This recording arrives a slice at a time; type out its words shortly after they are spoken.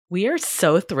We are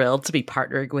so thrilled to be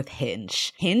partnering with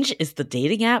Hinge. Hinge is the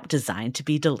dating app designed to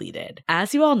be deleted.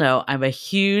 As you all know, I'm a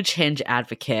huge Hinge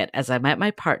advocate as I met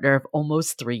my partner of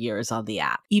almost 3 years on the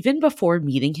app. Even before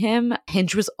meeting him,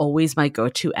 Hinge was always my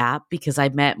go-to app because I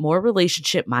met more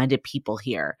relationship-minded people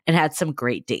here and had some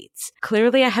great dates.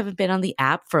 Clearly, I haven't been on the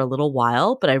app for a little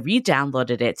while, but I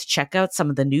re-downloaded it to check out some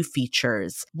of the new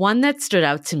features. One that stood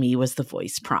out to me was the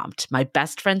voice prompt, my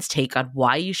best friend's take on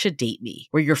why you should date me,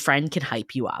 where your friend can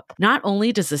hype you up. Not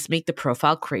only does this make the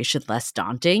profile creation less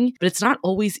daunting, but it's not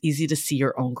always easy to see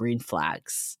your own green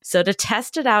flags. So to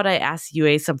test it out, I asked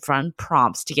Yue some fun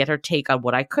prompts to get her take on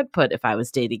what I could put if I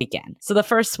was dating again. So the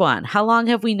first one, how long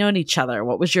have we known each other?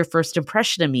 What was your first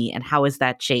impression of me and how has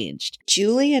that changed?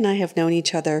 Julie and I have known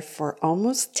each other for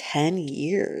almost 10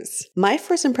 years. My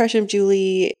first impression of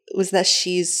Julie was that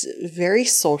she's very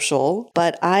social,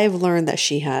 but I've learned that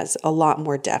she has a lot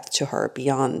more depth to her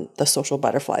beyond the social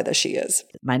butterfly that she is.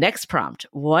 My next prompt,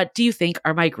 what do you think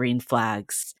are my green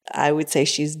flags? I would say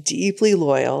she's deeply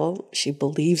loyal. She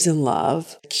believes in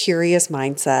love, curious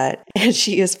mindset, and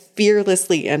she is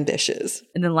fearlessly ambitious.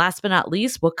 And then last but not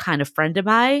least, what kind of friend am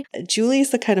I? Julie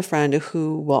is the kind of friend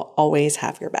who will always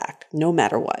have your back, no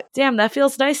matter what. Damn, that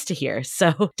feels nice to hear.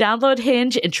 So download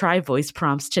Hinge and try voice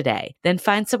prompts today. Then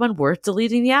find someone worth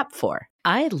deleting the app for.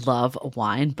 I love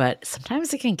wine, but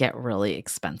sometimes it can get really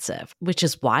expensive, which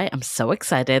is why I'm so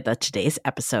excited that today's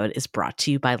episode is brought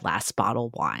to you by Last Bottle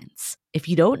Wines. If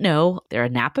you don't know, they're a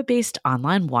Napa-based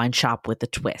online wine shop with a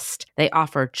twist. They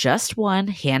offer just one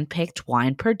hand-picked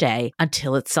wine per day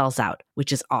until it sells out,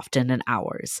 which is often in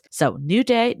hours. So new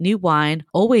day, new wine,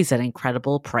 always at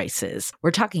incredible prices.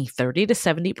 We're talking 30 to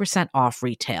 70% off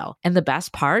retail. And the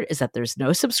best part is that there's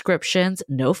no subscriptions,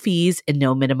 no fees, and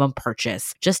no minimum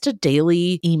purchase. Just a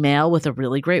daily email with a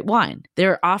really great wine.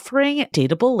 They're offering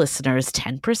Dateable listeners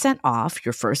 10% off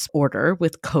your first order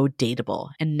with code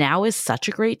Dateable. And now is such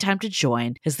a great time to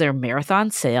join as their marathon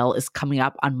sale is coming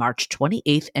up on March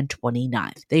 28th and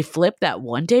 29th. They flip that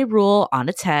one-day rule on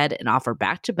its head and offer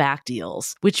back-to-back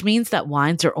deals, which means that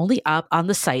wines are only up on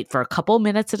the site for a couple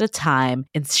minutes at a time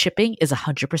and shipping is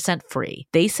 100% free.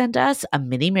 They sent us a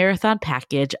mini marathon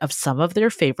package of some of their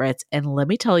favorites, and let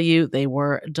me tell you, they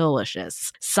were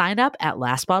delicious. Sign up at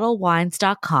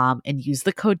lastbottlewines.com and use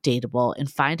the code Dateable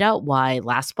and find out why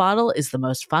Last Bottle is the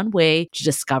most fun way to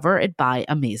discover and buy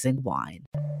amazing wine.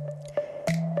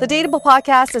 The Dateable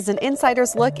podcast is an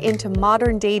insider's look into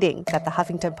modern dating that the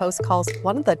Huffington Post calls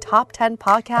one of the top 10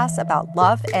 podcasts about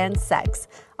love and sex.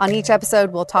 On each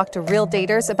episode, we'll talk to real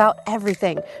daters about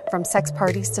everything from sex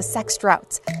parties to sex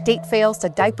droughts, date fails to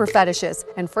diaper fetishes,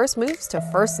 and first moves to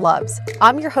first loves.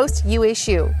 I'm your host, Yue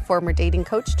Xu, former dating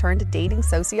coach turned dating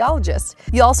sociologist.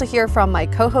 You'll also hear from my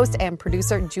co-host and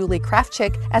producer, Julie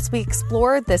Krafchick, as we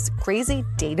explore this crazy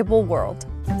dateable world.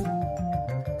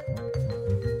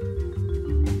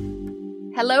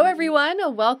 Hello,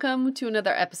 everyone. Welcome to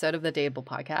another episode of the Dateable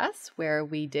podcast, where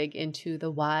we dig into the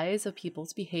whys of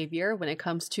people's behavior when it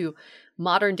comes to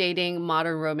modern dating,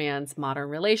 modern romance, modern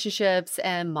relationships,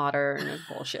 and modern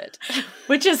bullshit.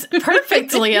 Which is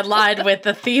perfectly aligned with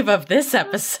the theme of this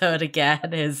episode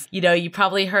again is, you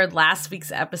probably heard last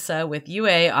week's episode with Yue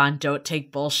on don't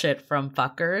take bullshit from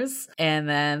fuckers. And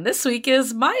then this week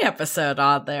is my episode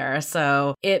on there.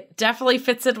 So it definitely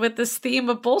fits in with this theme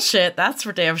of bullshit. That's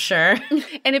for damn sure.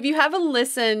 And if you haven't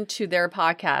listened to their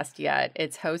podcast yet,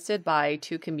 it's hosted by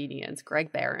two comedians,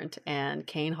 Greg Behrendt and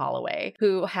Kane Holloway,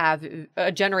 who have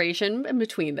a generation in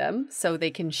between them, so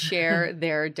they can share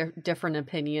their different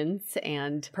opinions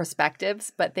and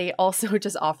perspectives, but they also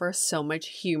just offer so much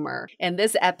humor. In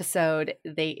this episode,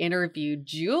 they interviewed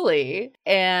Julie,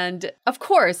 and of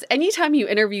course, anytime you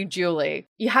interview Julie,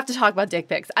 you have to talk about dick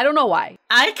pics. I don't know why.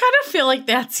 I kind of feel like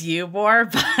that's you more,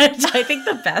 but I think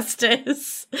the best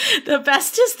is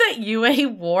that Yue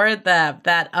wore them,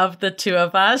 that of the two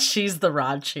of us, she's the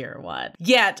raunchier one.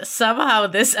 Yet somehow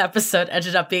this episode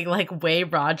ended up being like way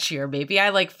raunchier. Maybe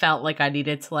I felt like I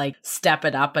needed to step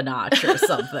it up a notch or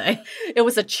something. It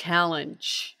was a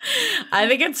challenge. I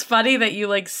think it's funny that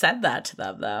you said that to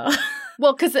them though.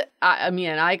 Well, because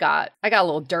I got a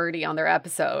little dirty on their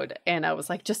episode, and I was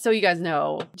like, just so you guys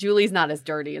know, Julie's not as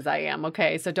dirty as I am,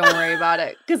 okay? So don't worry about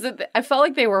it. Because I felt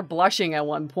like they were blushing at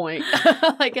one point.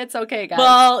 It's okay, guys.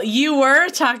 Well, you were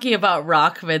talking about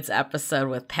Rockman's episode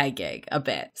with pegging a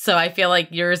bit. So I feel like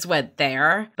yours went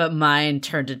there, but mine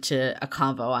turned into a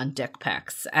convo on dick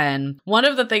pics. And one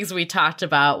of the things we talked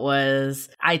about was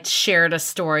I shared a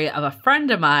story of a friend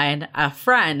of mine, no,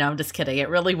 I'm just kidding. It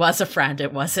really was a friend.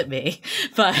 It wasn't me.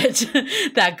 but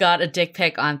that got a dick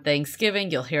pic on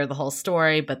Thanksgiving. You'll hear the whole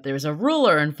story, but there's a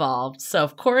ruler involved. So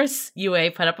of course,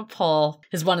 UA put up a poll,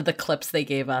 because one of the clips they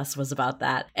gave us was about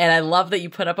that. And I love that you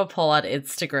put up a poll on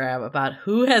Instagram about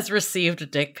who has received a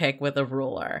dick pic with a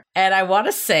ruler. And I want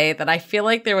to say that I feel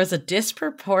like there was a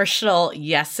disproportional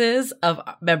yeses of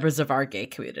members of our gay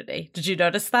community. Did you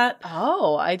notice that?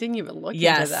 Oh, I didn't even look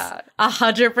into that.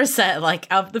 100%. Like,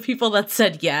 of the people that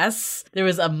said yes, there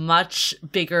was a much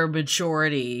bigger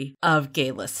majority of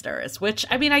gay listeners, which,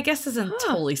 I mean, I guess isn't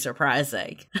totally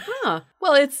surprising.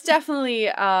 Well, it's definitely,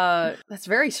 that's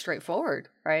very straightforward,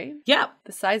 right? Yeah.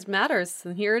 The size matters,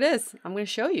 and here it is. I'm going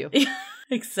to show you.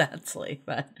 Exactly.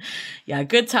 But yeah,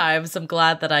 good times. I'm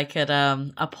glad that I could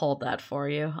uphold that for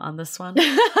you on this one.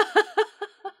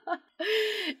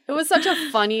 It was such a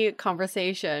funny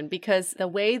conversation because the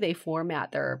way they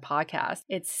format their podcast,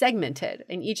 it's segmented,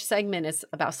 and each segment is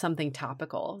about something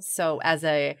topical. So as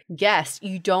a guest,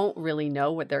 you don't really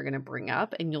know what they're going to bring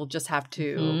up, and you'll just have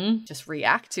to just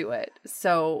react to it.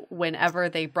 So whenever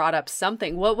they brought up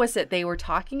something, what was it they were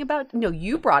talking about? No,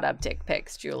 you brought up dick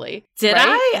pics, Julie. Did right?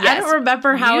 I? Yes. I don't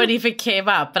remember how it even came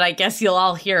up, but I guess you'll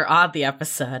all hear on the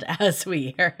episode as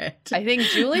we hear it. I think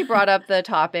Julie brought up the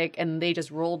topic and they just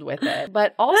rolled with it.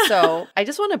 But also, I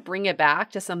just want to bring it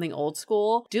back to something old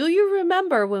school. Do you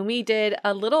remember when we did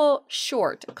a little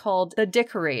short called The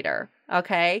Dickerator?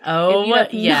 Okay. Oh,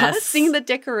 yes. Seeing The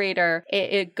Dickerator,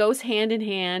 it goes hand in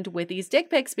hand with these dick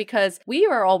pics because we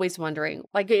are always wondering,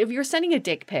 like, if you're sending a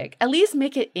dick pic, at least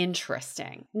make it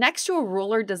interesting. Next to a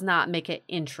ruler does not make it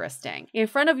interesting. In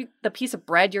front of the piece of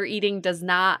bread you're eating does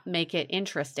not make it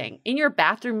interesting. In your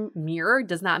bathroom mirror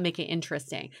does not make it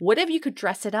interesting. What if you could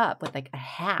dress it up with like a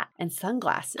hat and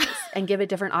sunglasses and give it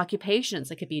different occupations?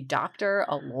 It could be a doctor,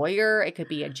 a lawyer, it could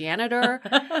be a janitor.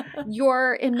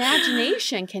 Your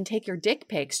imagination can take your dick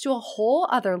pics to a whole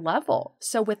other level.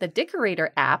 So with the Dickerator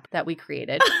app that we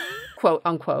created, quote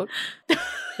unquote,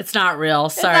 it's not real.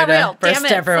 Sorry not to real. burst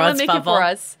everyone's make bubble. It for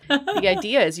us. The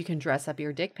idea is you can dress up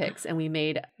your dick pics, and we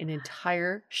made an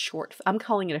entire short. I'm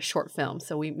calling it a short film,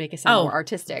 so we make it sound more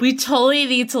artistic. We totally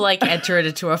need to like enter it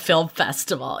into a film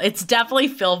festival. It's definitely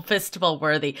film festival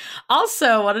worthy. Also,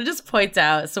 I want to just point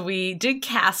out, so we did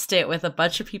cast it with a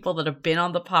bunch of people that have been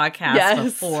on the podcast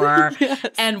before,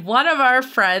 and one of our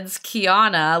friends,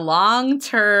 Kiana,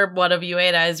 long-term one of UA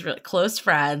and I's really close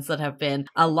friends that have been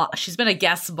a lot. She's been a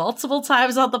guest multiple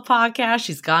times on the podcast.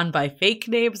 She's gone by fake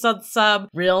names on some,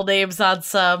 real names on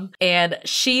some, and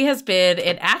she has been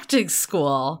in acting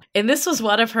school, and this was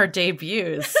one of her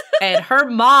debuts. And her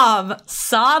mom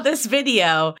saw this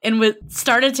video and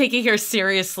started taking her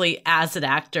seriously as an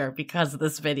actor because of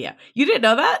this video. You didn't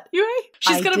know that, UA?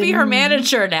 She's going to be her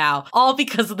manager now, all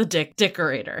because of the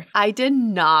Dickerator. I did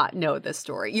not know this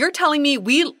story. You're telling me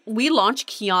we launched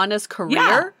Kiana's career?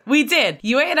 Yeah, we did.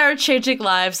 UA and I are changing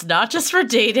lives, not just for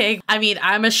dating. I mean,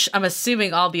 I'm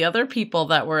assuming all the other people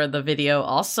that were in the video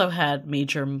also had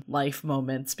major life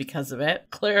moments because of it.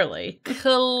 Clearly.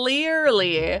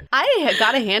 I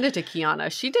got to hand it to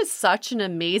Kiana. She did such an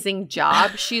amazing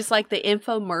job. She's like the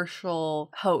infomercial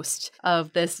host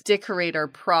of this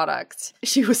Dickerator product.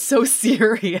 She was so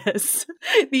serious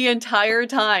the entire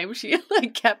time. She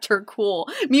like kept her cool.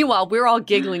 Meanwhile, we're all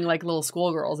giggling like little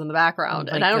schoolgirls in the background.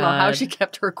 And I don't know how she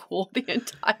kept her cool the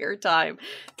entire time.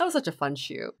 That was such a fun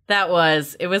shoot.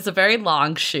 It was a very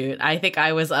long shoot. I think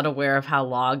I was unaware of how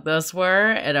long those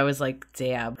were. And I was like,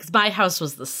 damn. Because my house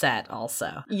was the set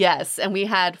also. Yes. And we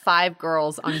had 5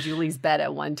 girls on Julie's bed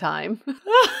at one time.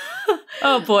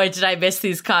 Oh boy, did I miss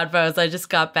these convos. I just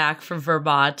got back from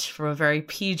Vermont from a very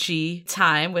PG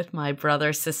time with my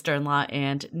brother, sister-in-law,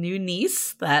 and new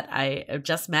niece that I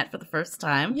just met for the first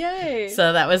time. Yay!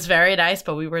 So that was very nice,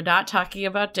 but we were not talking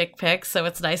about dick pics, so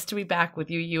it's nice to be back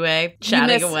with you, UA,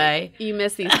 chatting away. You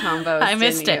miss these convos, I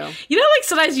missed it. You know, like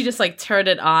sometimes you just like turn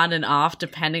it on and off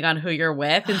depending on who you're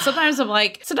with, and sometimes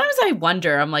I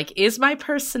wonder, I'm like, is my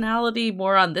personality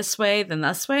more on this way than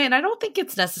this way? And I don't think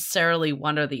it's necessarily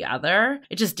one or the other.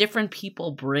 It's just different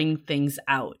people bring things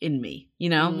out in me, you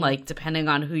know, like depending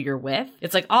on who you're with.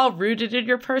 It's like all rooted in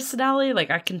your personality.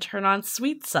 Like I can turn on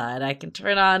sweet side. I can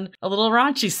turn on a little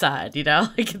raunchy side, you know,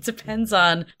 like it depends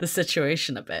on the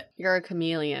situation a bit. You're a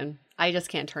chameleon. I just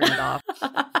can't turn it off.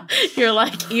 You're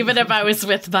like, even if I was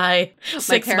with my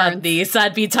 6-month niece,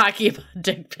 I'd be talking about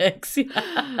dick pics.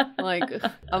 Yeah.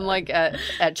 I'm like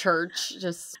at church,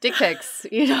 just dick pics,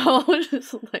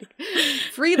 just like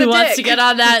free the dick. Who wants to get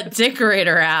on that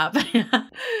Dickerator app?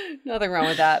 Nothing wrong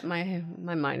with that. My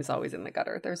mind is always in the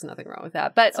gutter. There's nothing wrong with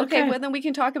that. But okay, well, then we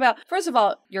can talk about, first of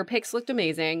all, your pics looked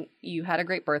amazing. You had a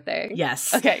great birthday.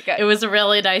 Yes. Okay, good. It was a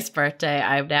really nice birthday.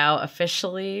 I'm now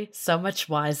officially so much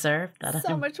wiser.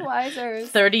 Much wiser.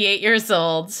 38 years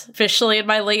old, officially in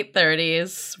my late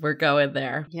 30s. We're going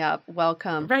there. Yeah,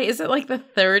 welcome. Right. Is it like the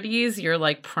 30s? You're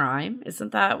like prime?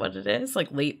 Isn't that what it is? Like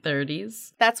late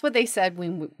 30s? That's what they said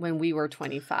when we were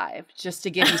 25, just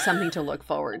to give you something to look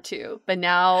forward to. But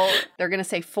now they're going to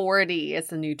say 40 is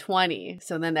the new 20.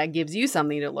 So then that gives you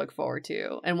something to look forward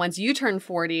to. And once you turn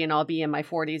 40 and I'll be in my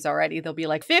 40s already, they'll be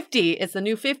like 50 is the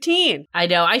new 15. I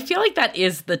know. I feel like that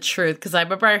is the truth, because I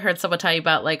remember I heard someone talking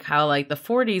about like how like the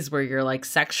 40s were your like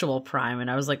sexual prime. And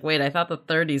I was like, wait, I thought the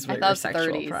 30s were your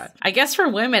sexual 30s. Prime. I guess for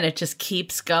women, it just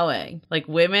keeps going. Like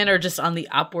women are just on the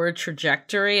upward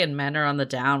trajectory and men are on the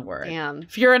downward. Damn.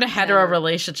 If you're in a hetero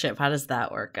relationship, how does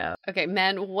that work out? Okay,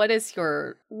 men, what is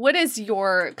your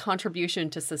contribution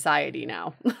to society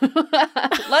now?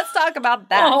 Let's talk about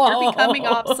that. You're becoming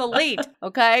obsolete,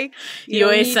 okay? You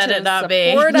always said it, not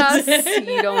me. Support us.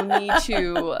 You don't need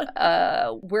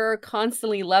to. We're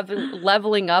constantly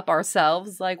leveling up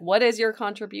ourselves. Like, what is your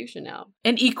contribution now?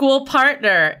 An equal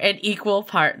partner.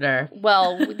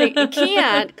 Well, they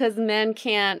can't, because men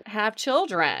can't have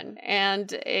children,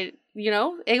 and it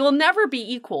will never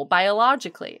be equal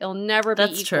biologically. It'll never be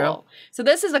equal. That's true. So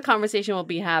this is a conversation we'll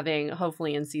be having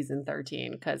hopefully in season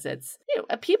 13, because it's,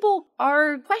 people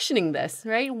are questioning this,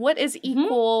 right? What does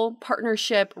equal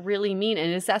partnership really mean?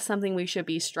 And is that something we should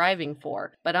be striving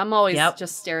for? But I'm always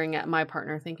just staring at my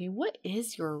partner thinking, what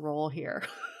is your role here?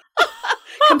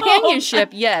 Companionship,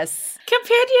 yes.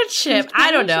 Companionship,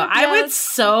 I don't know. Yes. I would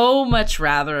so much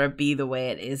rather it be the way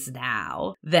it is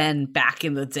now than back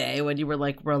in the day when you were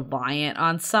like reliant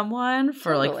on someone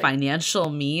for like financial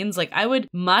means. Like I would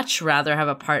much rather have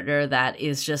a partner that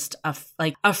is just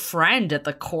a friend at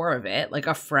the core of it, like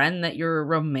a friend that you're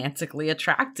romantically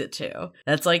attracted to.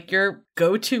 That's like your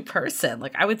go-to person.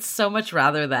 Like I would so much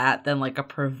rather that than like a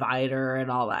provider and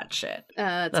all that shit.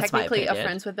 That's technically a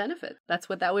friends with benefit. That's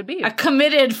what that would be. A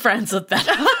committed friends with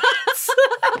benefits.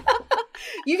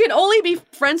 You can only be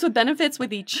friends with benefits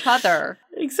with each other.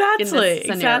 Exactly.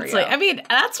 I mean,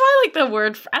 that's why like the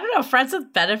word, I don't know, friends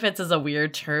with benefits is a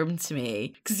weird term to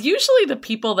me. Because usually the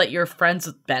people that you're friends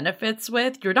with benefits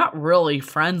with, you're not really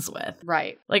friends with.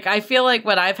 Right. Like I feel like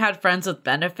when I've had friends with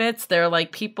benefits, they're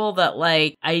like people that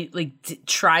like I like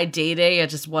tried dating, it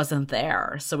just wasn't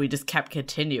there. So we just kept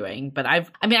continuing. But I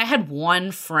had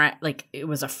one friend, like it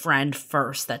was a friend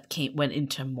first that went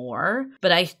into more.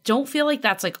 But I don't feel like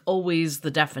that's like always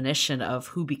the definition of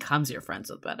who becomes your friends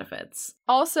with benefits.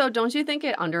 Also, don't you think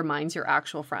it undermines your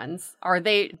actual friends? Are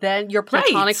they then your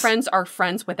platonic friends are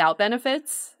friends without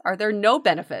benefits? Are there no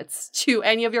benefits to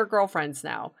any of your girlfriends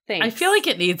now? Thanks. I feel like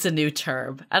it needs a new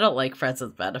term. I don't like friends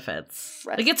with benefits.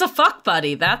 Like it's a fuck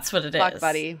buddy. That's what it is. Fuck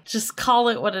buddy. Just call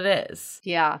it what it is.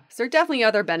 Yeah. So there are definitely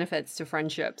other benefits to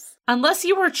friendships. Unless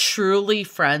you were truly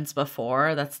friends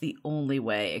before, that's the only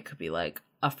way it could be like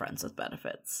a friends with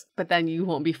benefits. But then you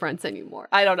won't be friends anymore.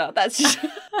 I don't know. That's just...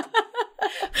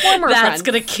 Former That's friends.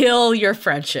 going to kill your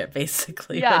friendship,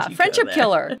 basically. Yeah, friendship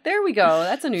killer. There we go.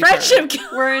 That's a new friendship term.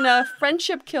 We're in a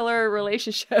friendship killer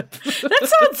relationship.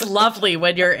 That sounds lovely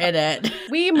when you're in it.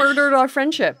 We murdered our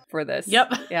friendship for this.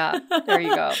 Yep. Yeah, there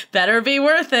you go. Better be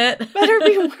worth it. Better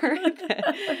be worth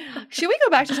it. Should we go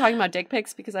back to talking about dick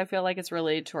pics? Because I feel like it's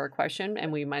related to our question,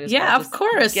 and we might as well just of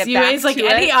course. get You back always like to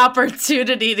any it.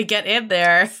 opportunity to get in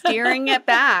there. Steering it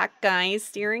back, guys.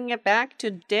 Steering it back to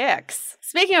dicks.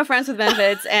 Speaking of friends with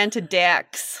benefits and to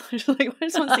dicks. Like, I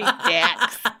just want to say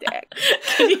dicks. Dick.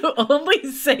 Can you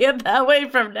only say it that way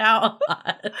from now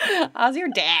on? How's your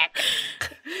dick?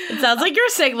 It sounds like you're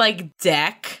saying like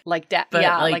deck. Like deck. But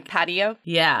Yeah, like- like patio.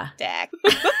 Yeah. Deck.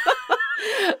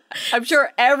 I'm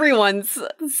sure everyone's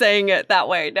saying it that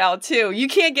way now, too. You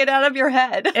can't get out of your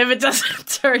head. If it doesn't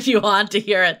turn you on to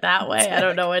hear it that way, I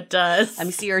don't know what does. Let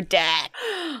me see your deck.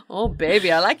 Oh,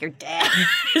 baby, I like your deck.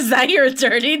 Is that your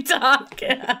dirty talk?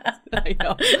 I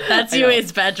know. That's I know.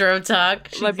 Yui's bedroom talk.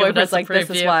 She's My giving boyfriend's us a like, this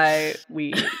is preview. why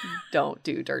we don't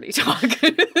do dirty talk.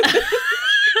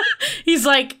 He's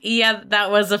like, yeah,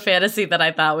 that was a fantasy that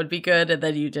I thought would be good, and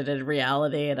then you did it in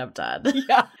reality, and I'm done.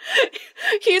 Yeah.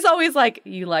 He's always like,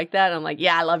 you like that? And I'm like,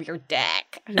 yeah, I love your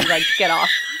deck. And he's like, get off.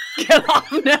 Get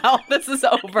off now. This is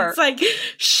over. It's like,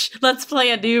 shh, Let's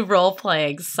play a new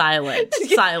role-playing silence.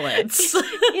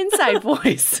 Inside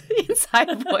voice.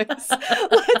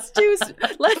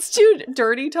 Let's do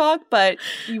dirty talk, but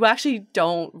you actually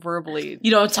don't verbally.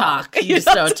 You don't talk. You just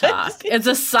don't talk. It's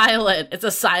a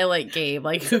silent game.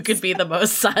 Like, who could be the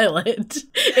most silent?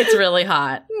 It's really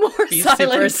hot. More be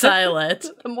silent. Super silent.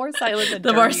 The more silent,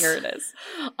 The dirtier it is.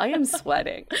 I am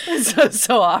sweating. It's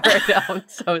so hot right now. I'm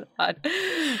so hot.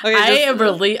 Okay, I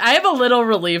am a little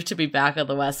relieved to be back on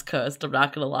the West Coast. I'm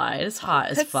not gonna lie. It's hot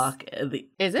as fuck. Is it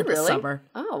in the really? Summer.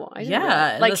 Oh, I didn't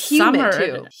yeah, like the humid summer,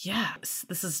 too. Yes,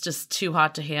 this is just too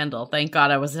hot to handle. Thank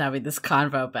God I wasn't having this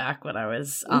convo back when I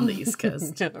was on the East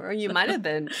Coast. Or you might have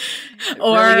been.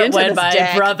 Or really into when this my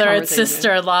deck brother and conversation.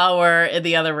 sister-in-law were in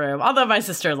the other room. Although my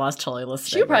sister-in-law's totally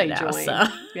listening She'd probably right now. join. So.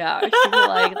 Yeah, she'd be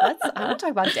like, I want to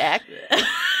talk about deck.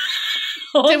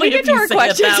 Only Did we get if to you our say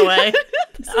question? it that way.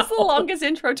 This is the longest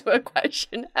intro to a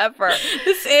question ever.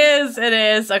 It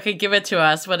is. Okay, give it to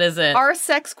us. What is it? Our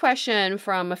sex question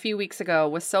from a few weeks ago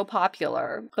was so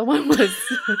popular. The one was,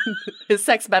 is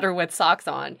sex better with socks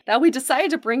on? That we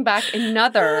decided to bring back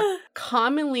another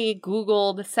commonly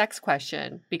Googled sex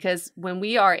question, because when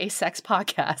we are a sex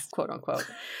podcast, quote unquote,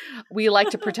 we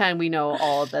like to pretend we know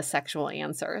all the sexual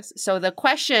answers. So the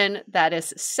question that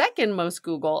is second most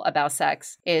Google about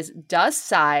sex is, does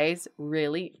size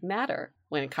really matter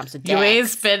when it comes to dicks?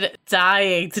 Yui's been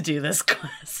dying to do this I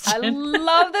question.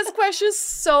 love this question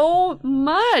so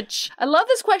much.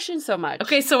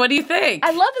 Okay, so what do you think?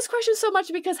 I love this question so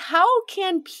much because how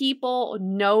can people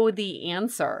know the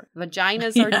answer?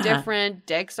 Vaginas are different,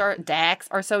 dicks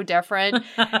are so different.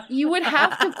 You would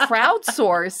have to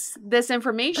crowdsource this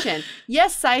information.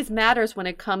 Yes, size matters when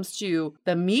it comes to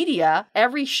the media.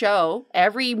 Every show,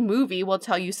 every movie will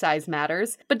tell you size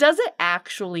matters, but does it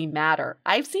actually matter?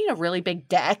 I've seen a really big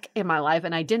dick in my life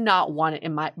and I did not want it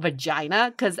in my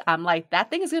vagina because I'm like, that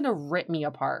thing is going to rip me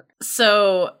apart.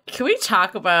 So, can we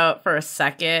talk about for a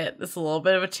second, this is a little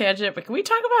bit of a tangent, but can we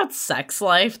talk about Sex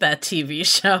Life, that TV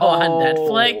show on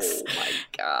Netflix? Oh my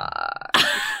God.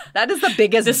 That is the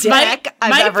biggest This dick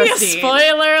I've might ever be a seen.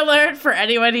 spoiler alert for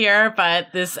anyone here, but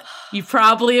you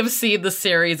probably have seen the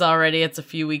series already. It's a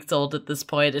few weeks old at this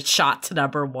point. It's shot to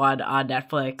 #1 on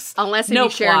Netflix. Unless No you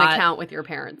share plot. an account with your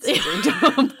parents.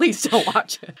 Please don't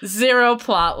watch it. Zero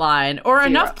plot line, or Zero.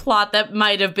 enough plot that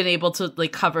might have been able to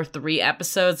like cover 3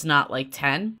 episodes, not like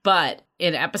 10. But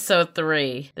in episode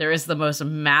 3, there is the most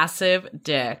massive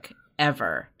dick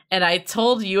ever. And I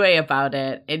told Yue about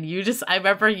it, and I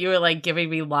remember you were like giving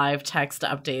me live text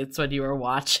updates when you were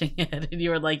watching it, and you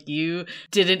were like, you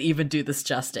didn't even do this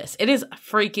justice. It is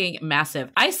freaking massive.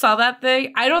 I saw that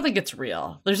thing. I don't think it's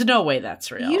real. There's no way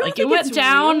that's real. You don't like think it went it's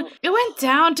down. real? It went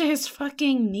down to his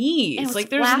fucking It knees. was Like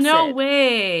there's no flaccid.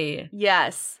 way.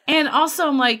 Yes. And also,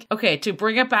 I'm like, okay, to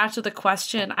bring it back to the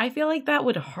question, I feel like that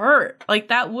would hurt. Like,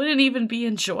 that wouldn't even be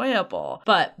enjoyable.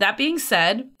 But that being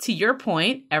said, to your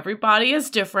point, everybody is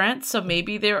different. So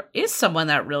maybe there is someone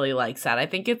that really likes that. I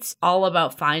think it's all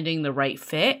about finding the right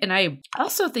fit. And I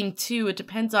also think, too, it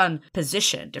depends on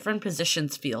position. Different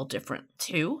positions feel different,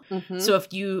 too. Mm-hmm. So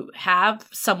if you have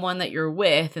someone that you're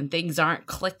with and things aren't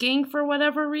clicking for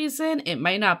whatever reason, it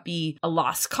might not be a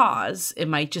lost cause. It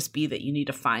might just be that you need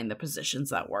to find the positions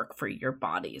that work for your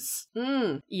bodies.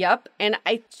 Yep. And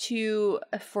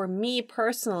for me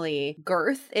personally,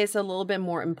 girth is a little bit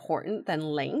more important than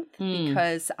length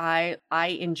because I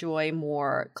enjoy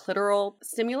more clitoral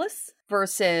stimulus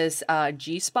versus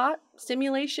G-spot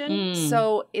stimulation.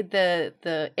 So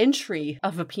the entry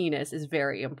of a penis is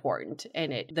very important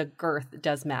and the girth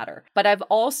does matter. But I've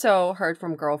also heard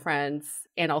from girlfriends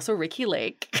and also Ricky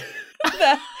Lake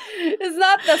that it's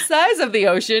not the size of the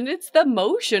ocean, it's the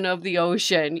motion of the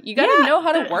ocean. You got to know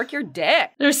how to work your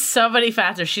dick. There's so many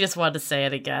factors. She just wanted to say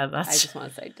it again. I just want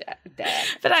to say dick.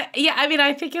 But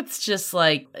I think it's just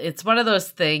like, it's one of those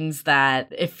things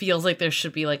that it feels like there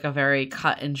should be like a very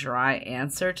cut and dry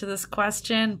answer to this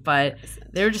question, but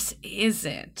there just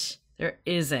isn't. There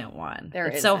isn't one.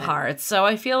 It's so hard. So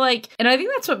I feel like, and I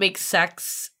think that's what makes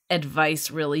sex advice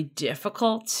really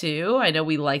difficult too. I know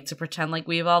we like to pretend like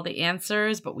we have all the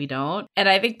answers, but we don't. And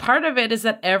I think part of it is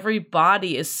that every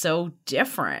body is so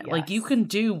different. Yes. Like you can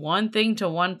do one thing to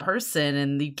one person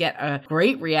and you get a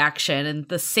great reaction, and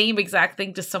the same exact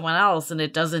thing to someone else and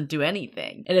it doesn't do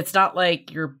anything. And it's not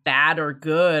like you're bad or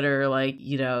good or like,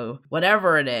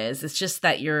 whatever it is. It's just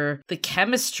that the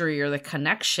chemistry or the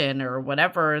connection or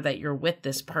whatever that you're with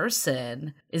this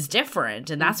person is different.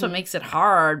 And that's what makes it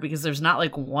hard, because there's not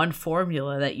like one one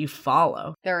formula that you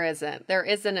follow. There isn't. There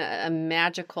isn't a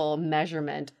magical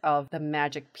measurement of the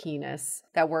magic penis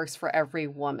that works for every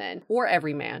woman or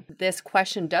every man. This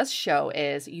question does show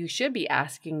is you should be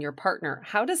asking your partner,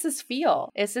 how does this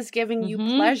feel? Is this giving you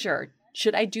pleasure?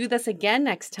 Should I do this again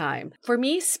next time? For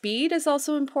me, speed is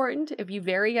also important. If you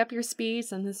vary up your speed,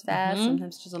 sometimes fast,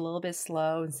 sometimes just a little bit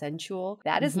slow and sensual,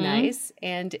 that is nice.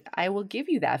 And I will give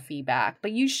you that feedback.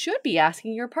 But you should be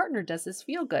asking your partner, does this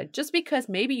feel good? Just because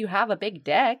maybe you have a big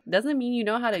dick doesn't mean you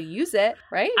know how to use it,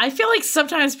 right? I feel like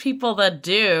sometimes people that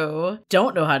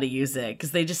don't know how to use it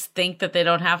because they just think that they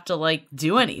don't have to like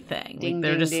do anything. Ding, like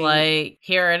they're ding, just ding. like,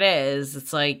 here it is.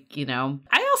 It's like, you know,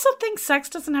 I also think sex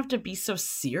doesn't have to be so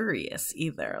serious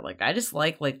either. Like I just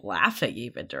like laughing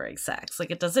even during sex. Like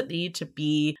it doesn't need to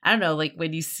be, I don't know, like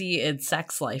when you see in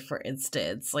Sex Life, for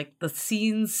instance, like the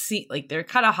scenes like they're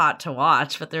kind of hot to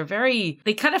watch, but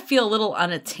they kind of feel a little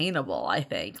unattainable, I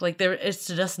think. Like it's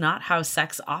just not how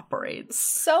sex operates.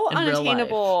 So in real life.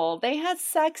 unattainable. They had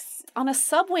sex on a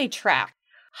subway track.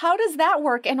 How does that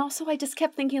work? And also, I just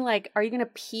kept thinking, like, are you going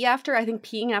to pee after? I think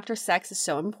peeing after sex is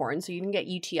so important so you can get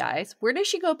UTIs. Where does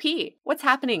she go pee? What's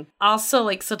happening? Also,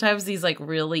 like, sometimes these, like,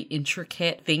 really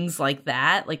intricate things like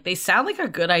that, like, they sound like a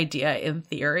good idea in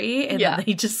theory, and then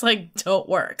they just, like, don't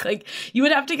work. Like, you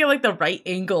would have to get, like, the right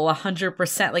angle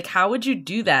 100%. Like, how would you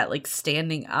do that, like,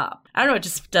 standing up? I don't know, it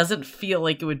just doesn't feel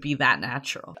like it would be that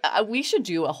natural. We should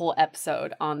do a whole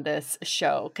episode on this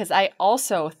show, because I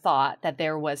also thought that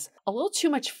there was a little too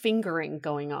much fingering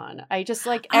going on. I just,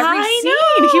 like, every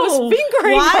scene, he was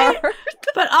fingering her.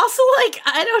 But also, like,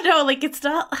 I don't know, like, it's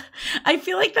not, I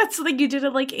feel like that's something you did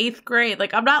in, like, 8th grade.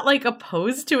 Like, I'm not, like,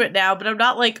 opposed to it now, but I'm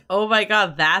not like, oh my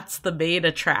God, that's the main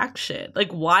attraction.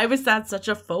 Like, why was that such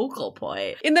a focal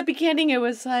point? In the beginning, it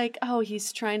was like, oh,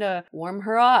 he's trying to warm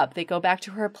her up. They go back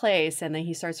to her place, and then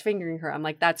he starts fingering her. I'm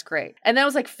like, that's great. And then it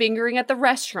was, like, fingering at the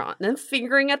restaurant, and then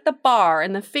fingering at the bar,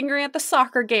 and then fingering at the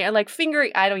soccer game, like,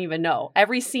 fingering, I don't even know.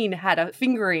 Every scene had a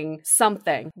fingering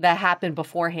something that happened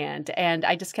beforehand, and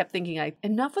I just kept thinking, like,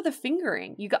 enough of the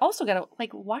fingering. You also gotta,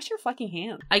 like, wash your fucking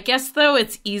hands. I guess, though,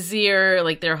 it's easier,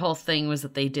 like, their whole thing was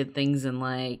that they did things in,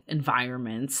 like,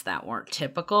 environments that weren't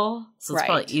typical, so it's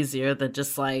probably easier than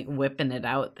just, like, whipping it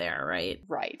out there, right?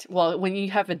 Right. Well, when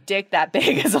you have a dick that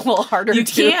big, it's a little harder you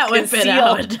to can't whip it conceal.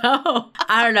 out, no.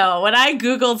 I don't know. When I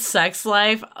Googled Sex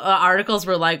Life, articles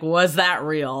were like, was that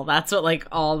real? That's what, like,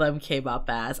 all of them came up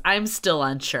as. I'm still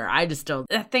unsure. I just don't.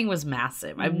 That thing was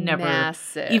massive. I've never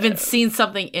even seen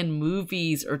something in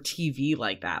movies or TV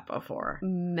like that before.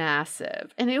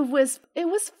 Massive. And it was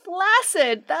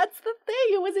flaccid. That's the thing.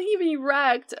 It wasn't even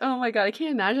erect. Oh my God. I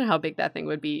can't imagine how big that thing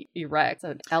would be erect.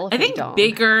 An elephant I think dome.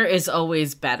 Bigger is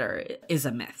always better is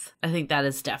a myth. I think that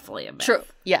is definitely a myth. True.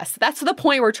 Yes. That's the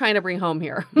point we're trying to bring home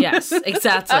here. Yes,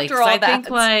 exactly. After all I that. think,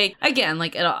 like, again,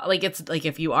 like, it's like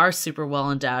if you are super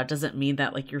well endowed, it doesn't mean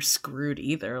that, like, you're screwed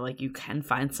either. Like, you can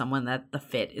find someone that the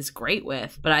fit is great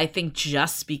with. But I think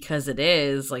just because it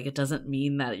is, like, it doesn't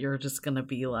mean that you're just going to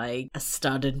be, like, a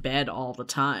stud in bed all the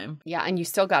time. Yeah, and you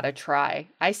still got to try.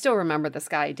 I still remember this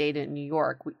guy I dated in New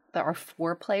York. Our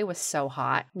foreplay was so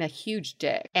hot and a huge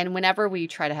dick. And whenever we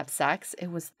try to have sex, it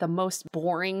was the most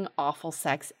boring, awful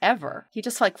sex ever. He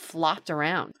just, like, flopped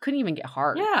around. Couldn't even get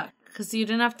hard. Yeah. Because you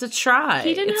didn't have to try.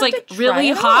 He didn't it's have like to try really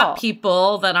at hot all.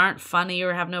 people that aren't funny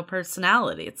or have no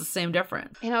personality. It's the same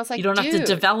difference. And I was like, you don't have to dude,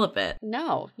 develop it.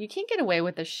 No, you can't get away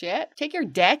with this shit. Take your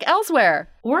dick elsewhere.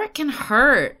 Or it can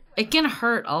hurt. It can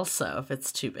hurt also if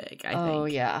it's too big, I think. Oh,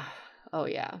 yeah. Oh,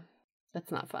 yeah. That's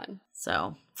not fun.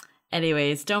 So,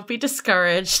 anyways, don't be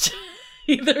discouraged.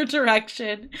 Either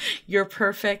direction. Your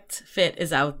perfect fit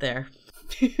is out there.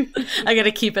 I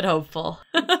gotta keep it hopeful.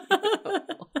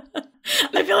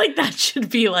 I feel like that should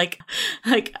be like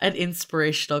an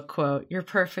inspirational quote. Your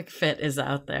perfect fit is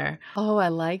out there. Oh, I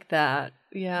like that.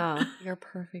 Yeah. Your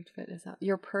perfect fit is out.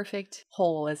 Your perfect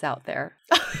hole is out there.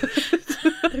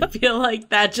 I feel like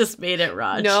that just made it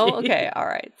raunchy. No? Okay. All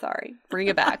right. Sorry. Bring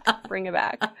it back. Bring it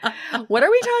back. What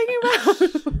are we talking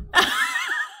about?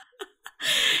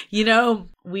 You know,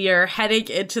 we are heading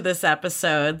into this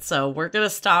episode, so we're going to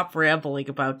stop rambling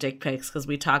about dick pics because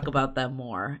we talk about them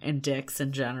more and dicks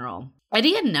in general.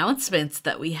 Any announcements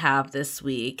that we have this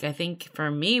week? I think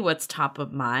for me, what's top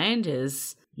of mind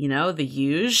is, you know, the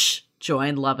huge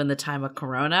join Love in the Time of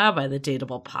Corona by the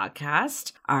Dateable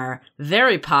Podcast, our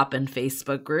very poppin'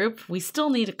 Facebook group. We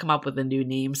still need to come up with a new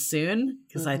name soon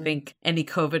because I think any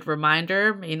COVID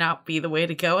reminder may not be the way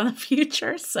to go in the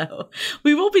future. So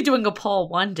we will be doing a poll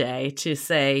one day to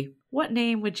say, what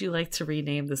name would you like to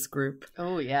rename this group?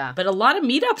 Oh, yeah. But a lot of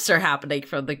meetups are happening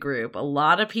from the group. A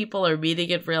lot of people are meeting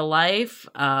in real life.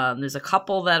 There's a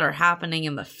couple that are happening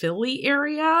in the Philly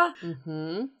area,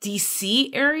 DC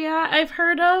area I've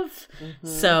heard of.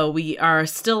 So we are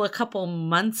still a couple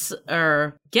months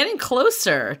or getting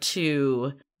closer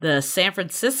to the San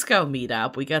Francisco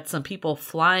meetup. We got some people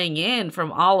flying in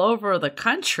from all over the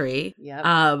country. Yep.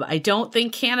 I don't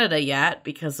think Canada yet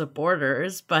because of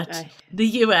borders, but the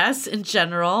US in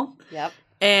general. Yep.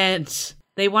 And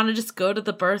they want to just go to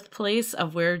the birthplace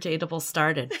of where Dateable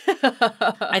started.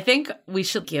 I think we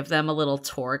should give them a little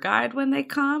tour guide when they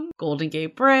come. Golden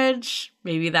Gate Bridge,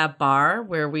 maybe that bar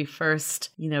where we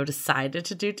first, decided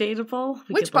to do Dateable.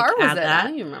 Which bar was it? I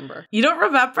don't even remember. You don't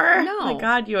remember? No. Oh my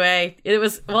God, Yue. It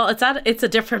was, it's a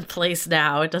different place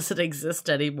now. It doesn't exist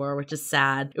anymore, which is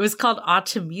sad. It was called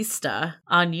Automista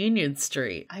on Union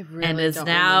Street. I really and is don't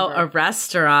now remember. a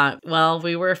restaurant. Well,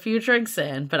 we were a few drinks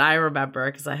in, but I remember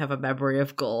because I have a memory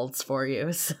of golds for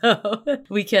you. So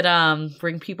we could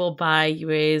bring people by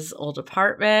Yue's old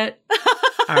apartment,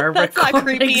 our That's not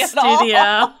recording creepy at studio.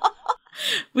 all.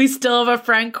 We still have a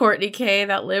friend, Courtney Kay,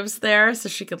 that lives there, so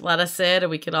she could let us in and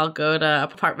we could all go to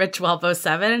apartment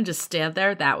 1207 and just stand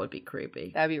there. That would be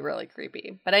creepy. That'd be really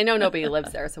creepy. But I know nobody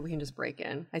lives there, so we can just break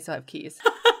in. I still have keys.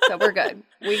 So we're good.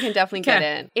 We can definitely get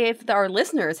in. If our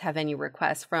listeners have any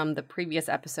requests from the previous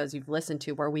episodes you've listened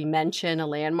to where we mention a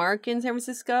landmark in San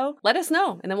Francisco, let us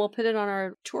know, and then we'll put it on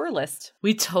our tour list.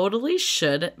 We totally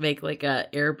should make like a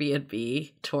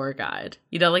Airbnb tour guide.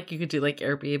 You could do like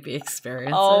Airbnb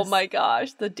experiences. Oh my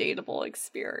gosh, the Dateable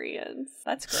experience.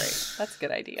 That's great. That's a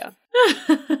good idea.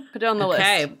 Put it on the list.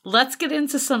 Okay, let's get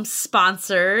into some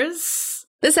sponsors.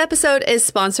 This episode is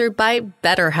sponsored by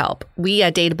BetterHelp. We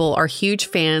at Dateable are huge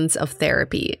fans of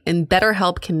therapy, and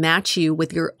BetterHelp can match you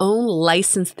with your own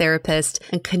licensed therapist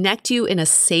and connect you in a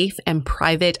safe and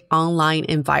private online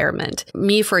environment.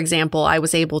 Me, for example, I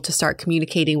was able to start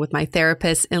communicating with my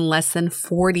therapist in less than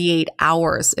 48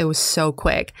 hours. It was so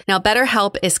quick. Now,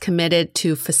 BetterHelp is committed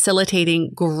to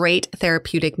facilitating great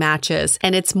therapeutic matches,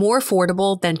 and it's more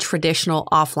affordable than traditional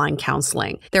offline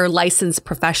counseling. Their licensed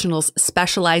professionals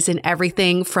specialize in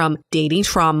everything from dating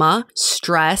trauma,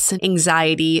 stress,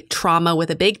 anxiety, trauma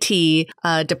with a big T,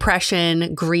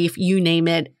 depression, grief, you name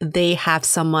it. They have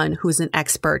someone who's an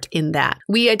expert in that.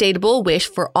 We at Dateable wish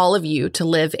for all of you to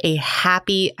live a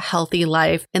happy, healthy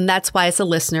life. And that's why as a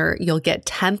listener, you'll get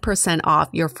 10% off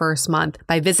your first month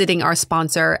by visiting our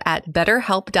sponsor at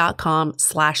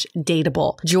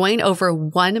betterhelp.com/dateable. Join over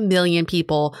 1 million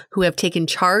people who have taken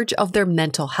charge of their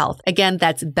mental health. Again,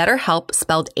 that's BetterHelp,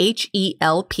 spelled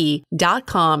HELP.com/DATEABLE.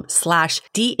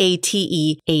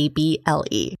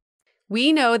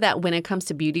 We know that when it comes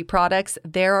to beauty products,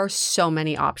 there are so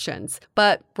many options,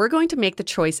 but we're going to make the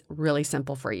choice really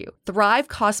simple for you. Thrive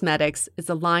Causemetics is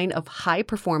a line of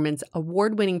high-performance,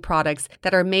 award-winning products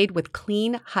that are made with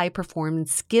clean,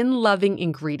 high-performance, skin-loving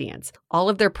ingredients. All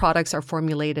of their products are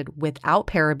formulated without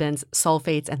parabens,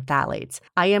 sulfates, and phthalates.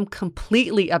 I am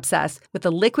completely obsessed with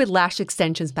the Liquid Lash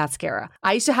Extensions mascara.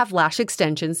 I used to have lash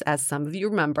extensions, as some of you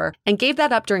remember, and gave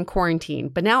that up during quarantine,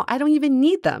 but now I don't even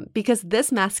need them because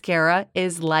this mascara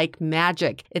is like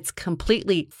magic. It's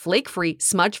completely flake-free,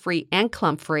 smudge-free, and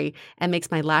clump-free and makes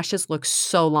my lashes look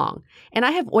so long. And I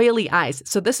have oily eyes,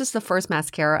 so this is the first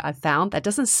mascara I've found that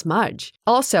doesn't smudge.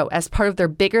 Also, as part of their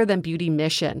Bigger Than Beauty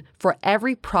mission, for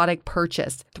every product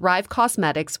purchased, Thrive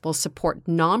Causemetics will support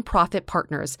nonprofit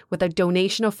partners with a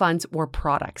donation of funds or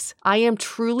products. I am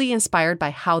truly inspired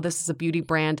by how this is a beauty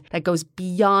brand that goes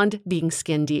beyond being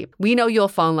skin deep. We know you'll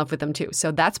fall in love with them too,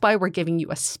 so that's why we're giving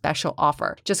you a special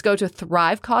offer. Just go to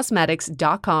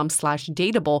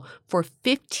thrivecosmetics.com/dateable for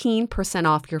 15%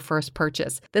 off your first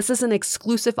purchase. This is an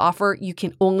exclusive offer you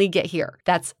can only get here.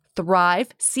 That's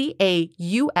Thrive,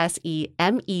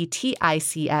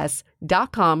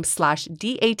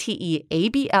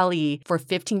 CAUSEMETICS.com/DATEABLE for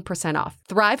 15% off.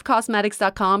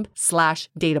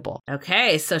 Thrivecosmetics.com/dateable.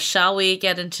 Okay, so shall we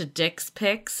get into Dick's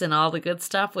picks and all the good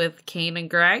stuff with Kane and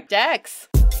Greg? Dex.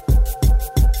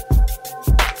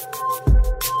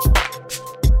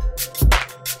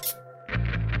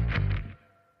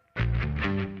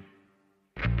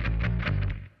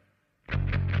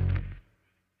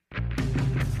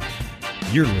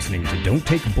 You're listening to Don't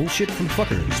Take Bullshit from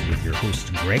Fuckers with your hosts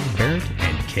Greg Barrett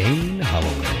and Kane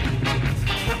Holloway.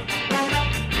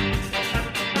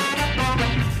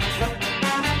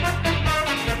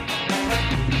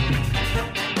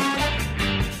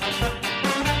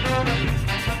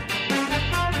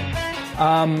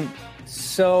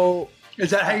 So is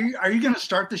that how are you going to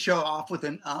start the show off with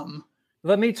an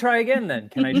Let me try again then.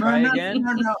 Can I try again?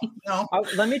 No.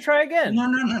 Let me try again. No.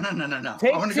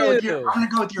 Take I'm gonna two.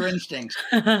 go with your instincts.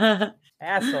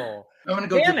 Asshole. I'm gonna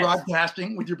go with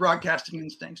your broadcasting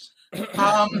instincts.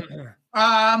 Welcome.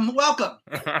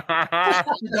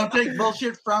 Don't take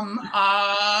bullshit from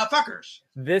fuckers.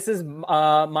 This is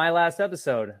my last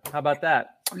episode. How about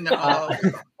that? No.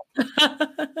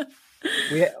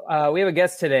 We have a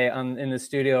guest today in the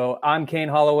studio. I'm Kane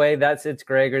Holloway. It's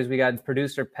Gregors. We got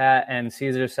producer Pat and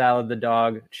Caesar Salad the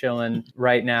dog chilling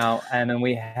right now. And then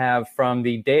we have from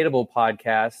the Dateable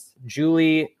podcast,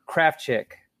 Julie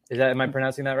Krafchick. Am I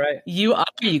pronouncing that right? You are.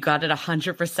 You got it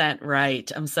 100%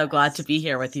 right. I'm so glad to be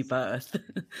here with you both.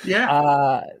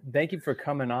 Yeah. Thank you for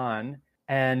coming on.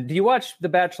 And do you watch The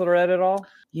Bachelorette at all?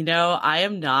 You know, I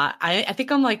am not. I think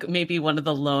I'm like maybe one of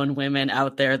the lone women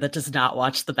out there that does not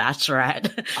watch The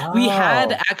Bachelorette. Oh. We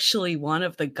had actually one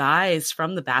of the guys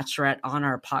from The Bachelorette on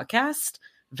our podcast,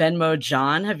 Venmo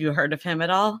John. Have you heard of him at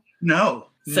all? No.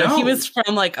 So he was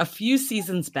from like a few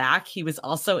seasons back. He was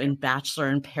also in Bachelor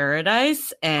in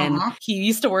Paradise, and he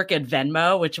used to work at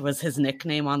Venmo, which was his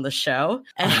nickname on the show.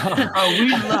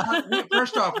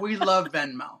 First off, we love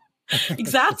Venmo.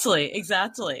 Exactly.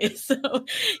 So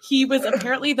he was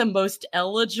apparently the most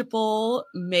eligible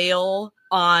male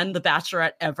on The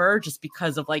Bachelorette ever, just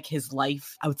because of like his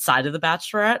life outside of The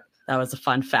Bachelorette. That was a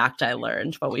fun fact I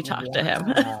learned when we talked to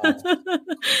him.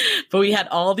 But we had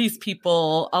all these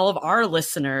people, all of our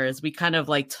listeners, we kind of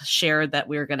like shared that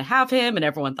we were going to have him, and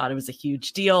everyone thought it was a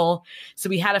huge deal. So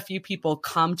we had a few people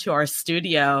come to our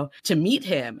studio to meet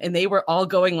him, and they were all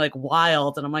going like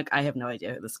wild. And I'm like, I have no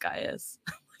idea who this guy is.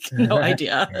 No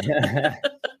idea.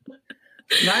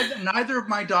 Neither of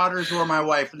my daughters or my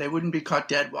wife, they wouldn't be caught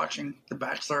dead watching The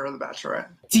Bachelor or The Bachelorette.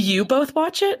 Do you both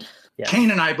watch it? Yes. Kane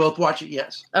and I both watch it,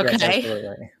 yes. Okay.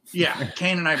 Yes, yeah,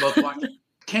 Kane and I both watch it.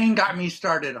 Kane got me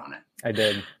started on it. I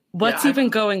did. What's even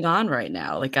going on right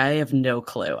now? Like, I have no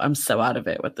clue. I'm so out of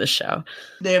it with this show.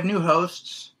 They have new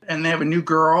hosts, and they have a new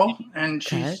girl, and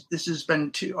this has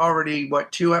been two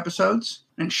episodes,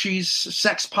 and she's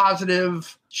sex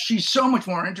positive. She's so much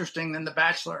more interesting than The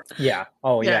Bachelor. Yeah.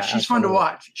 Oh, yeah. She's fun to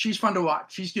watch. She's fun to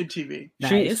watch. She's good TV.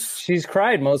 Nice. She's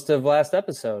cried most of last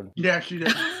episode. Yeah, she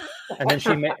did. And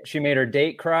then she made her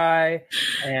date cry,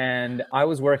 and I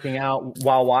was working out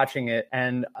while watching it,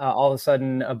 and all of a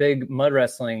sudden a big mud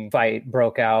wrestling fight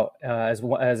broke out as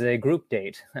a group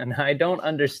date, and I don't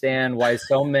understand why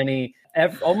so many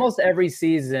almost every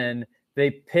season they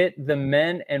pit the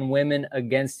men and women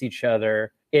against each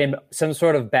other in some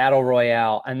sort of battle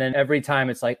royale. And then every time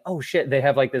it's like, oh shit, they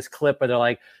have like this clip where they're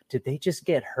like, did they just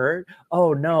get hurt?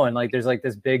 Oh no. And like, there's like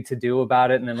this big to do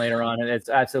about it. And then later on, it's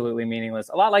absolutely meaningless.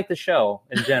 A lot like the show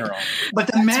in general. But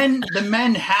the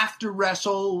men have to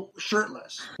wrestle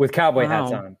shirtless. With cowboy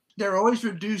hats on. They're always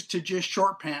reduced to just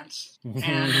short pants.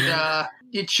 And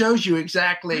it shows you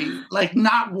exactly, like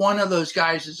not one of those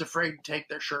guys is afraid to take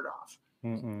their shirt off.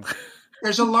 Mm-mm.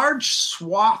 There's a large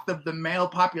swath of the male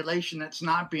population that's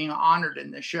not being honored in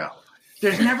this show.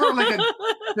 There's never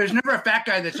a fat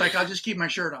guy that's like, I'll just keep my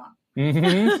shirt on.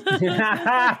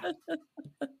 Mm-hmm.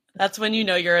 That's when you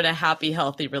know you're in a happy,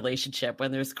 healthy relationship,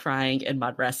 when there's crying and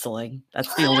mud wrestling.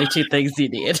 That's the only two things you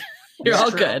need. You're all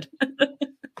good.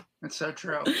 That's so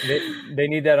true. They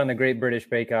need that on the Great British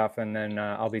Bake Off, and then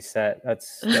I'll be set.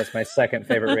 That's my second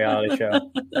favorite reality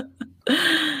show.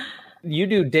 You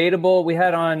do Dateable. We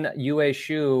had on Yue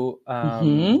Shu.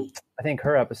 I think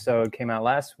her episode came out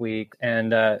last week,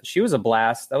 and she was a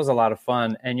blast. That was a lot of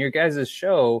fun. And your guys'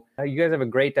 show, you guys have a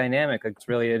great dynamic. It's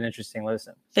really an interesting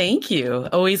listen. Thank you.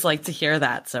 Always like to hear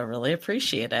that. So really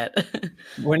appreciate it.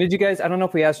 When did you guys, I don't know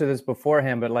if we asked her this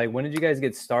beforehand, but like, when did you guys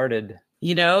get started?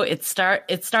 You know, it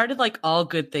started like all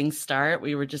good things start.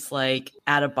 We were just like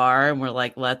at a bar and we're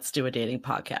like, let's do a dating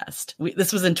podcast.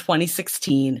 This was in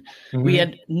 2016. Mm-hmm. We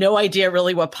had no idea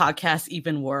really what podcasts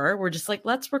even were. We're just like,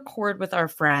 let's record with our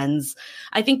friends.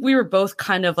 I think we were both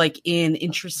kind of like in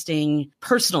interesting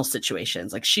personal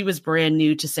situations. Like she was brand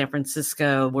new to San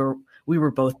Francisco, where we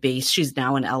were both based. She's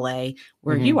now in LA,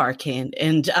 where you are, Kane.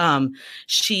 And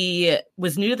she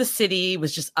was new to the city,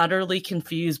 was just utterly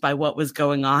confused by what was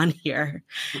going on here.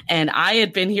 And I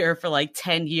had been here for like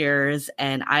 10 years,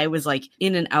 and I was like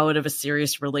in and out of a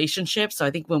serious relationship. So I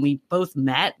think when we both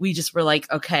met, we just were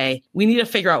like, okay, we need to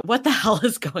figure out what the hell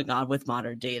is going on with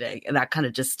modern dating. And that kind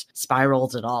of just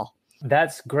spiraled it all.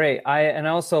 That's great. I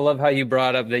also love how you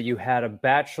brought up that you had a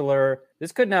bachelor.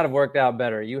 This could not have worked out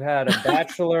better. You had a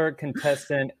bachelor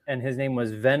contestant, and his name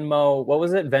was Venmo. What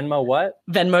was it? Venmo what?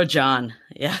 Venmo John.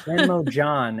 Yeah. Venmo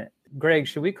John. Greg,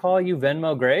 should we call you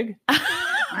Venmo Greg?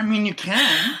 I mean, you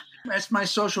can. That's my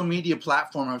social media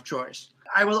platform of choice.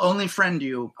 I will only friend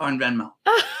you on Venmo.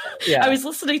 I was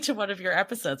listening to one of your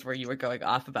episodes where you were going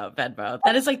off about Venmo.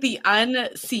 That is like the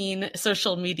unseen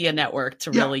social media network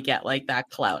to really get like that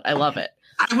clout. I love it.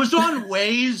 I was on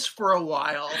Waze for a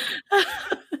while,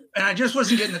 and I just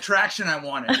wasn't getting the traction I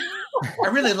wanted. I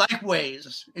really like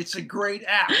Waze. It's a great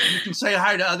app. You can say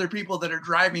hi to other people that are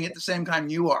driving at the same time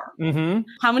you are. Mm-hmm.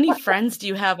 How many friends do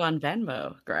you have on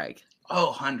Venmo, Greg?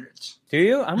 Oh, hundreds. Do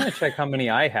you? I'm gonna check how many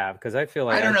I have because I feel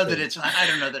like I don't know that it's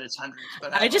hundreds,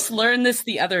 but I just learned this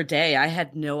the other day. I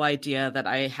had no idea that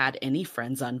I had any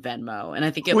friends on Venmo, and I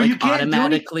think it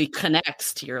automatically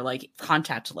connects to your like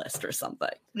contact list or something.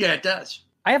 Yeah, it does.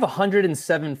 I have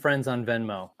 107 friends on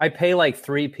Venmo. I pay like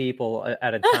 3 people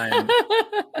at a time.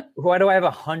 Why do I have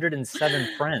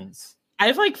 107 friends? I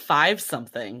have like 5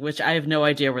 something, which I have no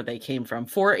idea where they came from.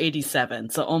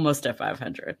 487, so almost at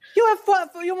 500. You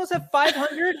almost have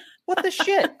 500? What the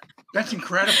shit? That's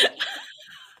incredible.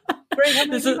 Greg, how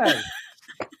many do you have?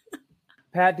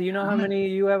 Pat, do you know how many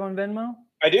you have on Venmo?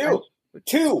 I do.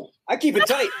 2. I keep it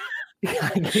tight.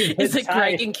 Is it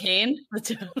Greg and Kane?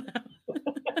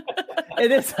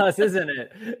 It is us, isn't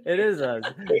it? It is us.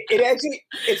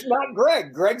 It's not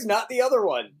Greg. Greg's not the other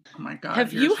one. Oh my God.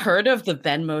 Have you heard of the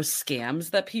Venmo scams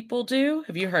that people do?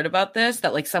 Have you heard about this?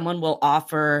 That like someone will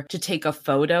offer to take a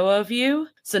photo of you.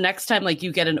 So next time like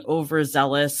you get an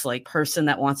overzealous like person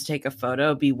that wants to take a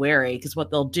photo, be wary because what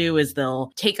they'll do is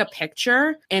they'll take a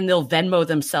picture and they'll Venmo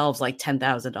themselves like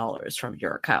 $10,000 from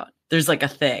your account. There's like a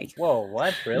thing. Whoa,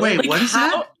 what? Really? Wait, like, what is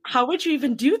that? How would you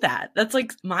even do that? That's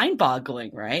like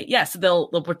mind-boggling, right? Yes, they'll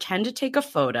pretend to take a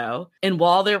photo, and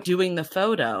while they're doing the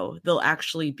photo, they'll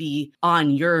actually be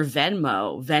on your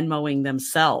Venmoing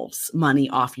themselves money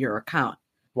off your account.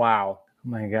 Wow. Oh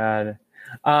my God.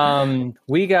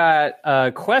 We got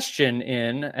a question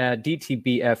in at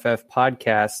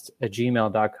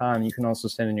dtbffpodcast@gmail.com. You can also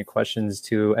send in your questions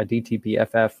to a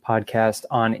DTBFF podcast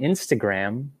on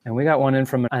Instagram. And we got one in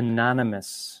from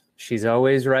Anonymous. She's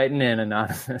always writing in,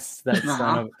 Anonymous. That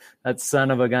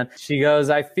son of a gun. She goes,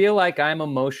 I feel like I'm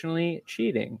emotionally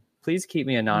cheating. Please keep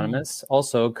me anonymous.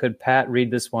 Also, could Pat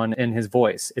read this one in his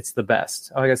voice? It's the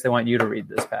best. Oh, I guess they want you to read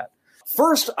this, Pat.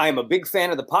 First, I'm a big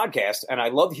fan of the podcast, and I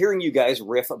love hearing you guys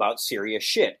riff about serious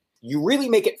shit. You really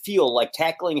make it feel like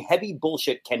tackling heavy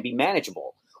bullshit can be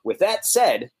manageable. With that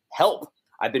said, help.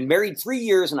 I've been married 3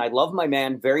 years, and I love my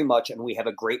man very much, and we have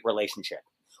a great relationship.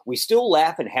 We still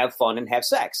laugh and have fun and have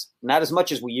sex. Not as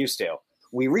much as we used to.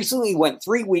 We recently went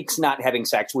 3 weeks not having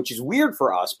sex, which is weird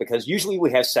for us because usually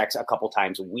we have sex a couple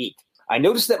times a week. I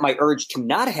noticed that my urge to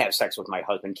not have sex with my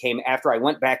husband came after I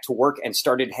went back to work and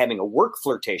started having a work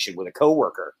flirtation with a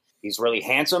coworker. He's really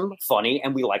handsome, funny,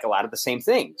 and we like a lot of the same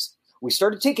things. We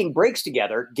started taking breaks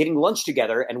together, getting lunch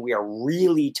together, and we are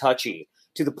really touchy,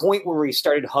 to the point where we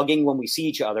started hugging when we see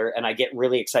each other, and I get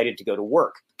really excited to go to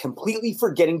work, completely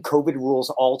forgetting COVID rules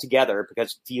altogether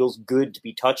because it feels good to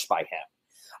be touched by him.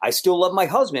 I still love my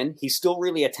husband. He's still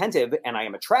really attentive, and I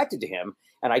am attracted to him.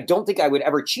 And I don't think I would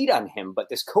ever cheat on him, but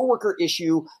this coworker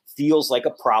issue feels like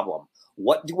a problem.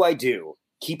 What do I do?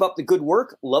 Keep up the good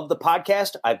work. Love the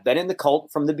podcast. I've been in the cult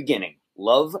from the beginning.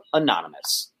 Love,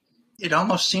 Anonymous. It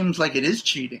almost seems like it is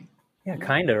cheating. Yeah,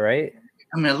 kind of, right?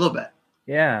 I mean, a little bit.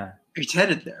 Yeah. It's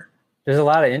headed there. There's a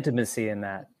lot of intimacy in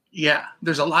that. Yeah,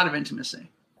 there's a lot of intimacy.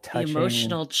 Touching. The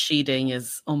emotional cheating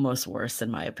is almost worse,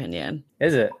 in my opinion.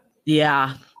 Is it?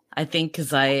 Yeah. I think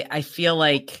because I feel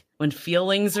like when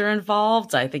feelings are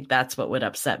involved, I think that's what would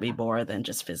upset me more than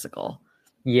just physical.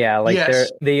 Yeah, like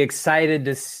Yes. they're excited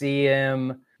to see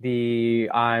him.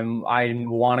 I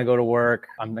want to go to work.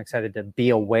 I'm excited to be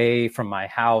away from my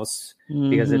house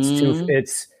because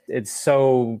it's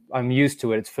so I'm used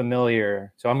to it. It's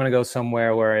familiar. So I'm going to go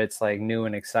somewhere where it's like new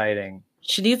and exciting.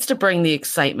 She needs to bring the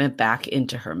excitement back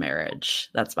into her marriage.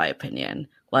 That's my opinion.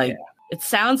 Like, It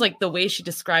sounds like the way she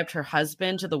described her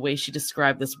husband to the way she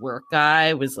described this work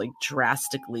guy was like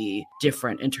drastically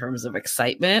different in terms of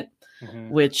excitement,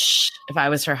 which if I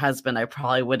was her husband, I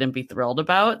probably wouldn't be thrilled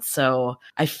about. So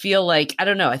I feel like, I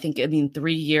don't know. I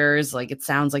 3 years, like it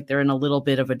sounds like they're in a little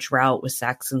bit of a drought with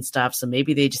sex and stuff. So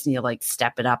maybe they just need to like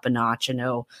step it up a notch. I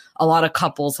know a lot of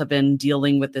couples have been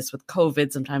dealing with this with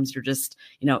COVID. Sometimes you're just,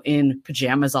 in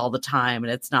pajamas all the time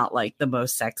and it's not like the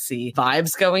most sexy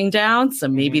vibes going down. So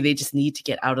maybe they just need to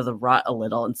get out of the rut a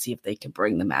little and see if they can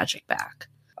bring the magic back.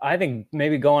 I think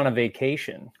maybe go on a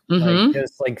vacation, like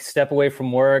just like step away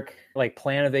from work, like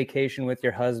plan a vacation with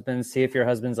your husband, see if your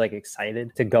husband's like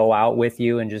excited to go out with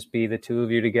you and just be the two of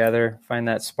you together, find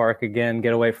that spark again,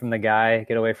 get away from the guy,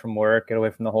 get away from work, get away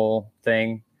from the whole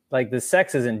thing. Like the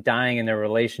sex isn't dying in their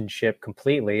relationship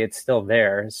completely. It's still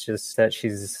there. It's just that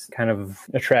she's kind of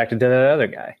attracted to that other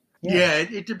guy. Yeah,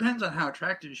 it depends on how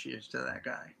attracted she is to that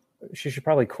guy. She should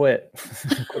probably quit.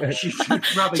 She should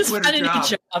probably Just quit find her a new job.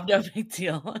 job, no big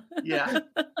deal. Yeah.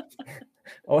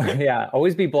 Oh yeah,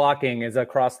 always be blocking is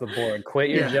across the board. Quit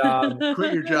your job.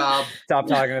 Quit your job. Stop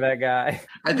talking to that guy.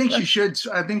 I think she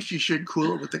should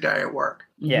cool it with the guy at work.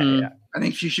 Yeah, Mhm. yeah. I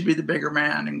think she should be the bigger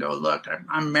man and go, look,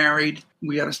 I'm married.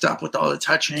 We got to stop with all the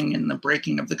touching and the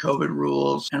breaking of the COVID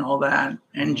rules and all that,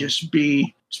 and just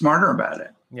be smarter about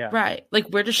it. Yeah. Right. Like,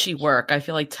 where does she work? I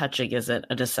feel like touching isn't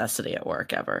a necessity at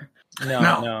work ever.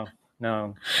 No,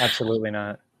 absolutely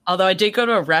not. Although I did go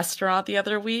to a restaurant the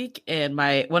other week, and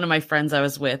one of my friends I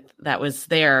was with that was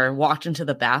there walked into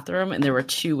the bathroom, and there were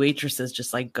two waitresses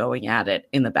just like going at it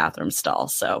in the bathroom stall.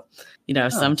 So,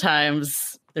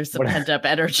 sometimes there's some pent up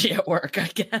energy at work, I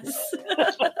guess.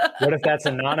 What if that's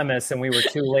anonymous and we were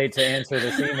too late to answer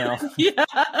this email? Yeah,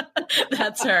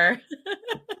 that's her.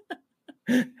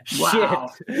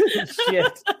 Wow.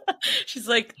 Shit. She's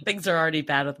like, things are already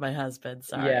bad with my husband.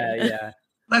 Sorry. Yeah.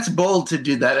 That's bold to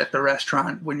do that at the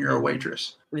restaurant when you're a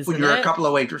waitress. Isn't When you're it? a couple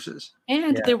of waitresses.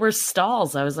 And there were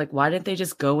stalls. I was like, why didn't they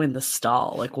just go in the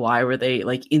stall? Like, why were they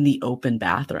like in the open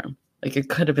bathroom? Like, it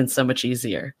could have been so much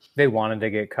easier. They wanted to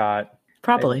get caught.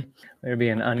 Probably. They're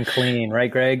being unclean, right,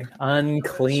 Greg?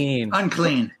 Unclean.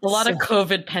 Unclean. A lot of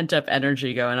COVID pent up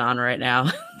energy going on right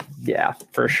now. Yeah,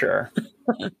 for sure.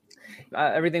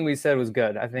 Everything we said was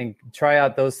good. I think try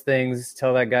out those things.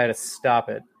 Tell that guy to stop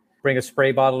it. Bring a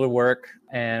spray bottle to work.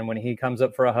 And when he comes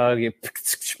up for a hug, you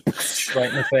right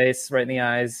in the face, right in the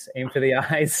eyes, aim for the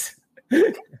eyes.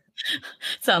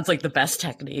 Sounds like the best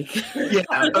technique. Yeah,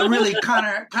 but really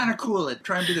kind of cool it.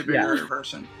 Try and be the bigger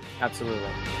person. Absolutely.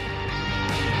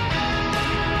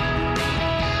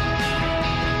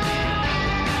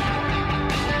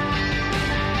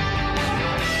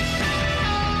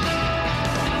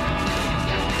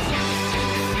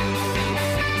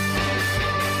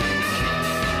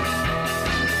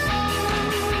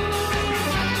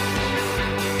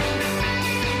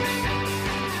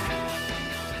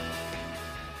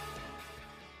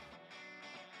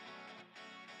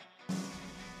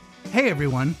 Hey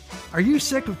everyone, are you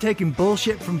sick of taking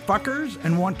bullshit from fuckers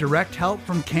and want direct help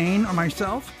from Kane or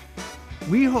myself?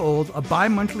 We hold a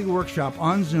bi-monthly workshop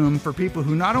on Zoom for people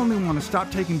who not only want to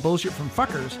stop taking bullshit from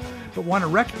fuckers, but want to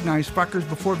recognize fuckers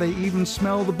before they even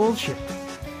smell the bullshit.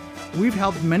 We've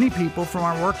helped many people from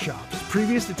our workshops.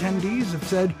 Previous attendees have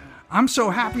said, I'm so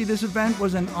happy this event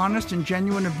was an honest and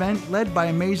genuine event led by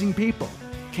amazing people.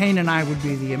 Kane and I would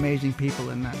be the amazing people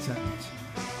in that sentence.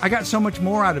 I got so much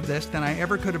more out of this than I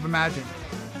ever could have imagined.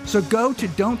 So go to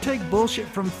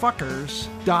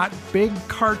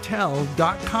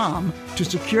don'ttakebullshitfromfuckers.bigcartel.com to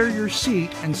secure your seat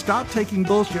and stop taking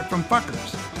bullshit from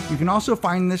fuckers. You can also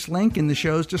find this link in the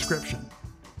show's description.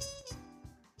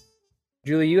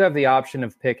 Julie, you have the option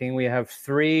of picking. We have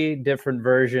 3 different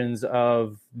versions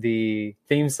of the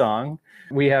theme song.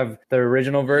 We have the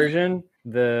original version,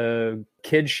 the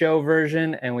kids show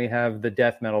version, and we have the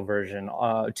death metal version.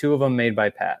 2 of them made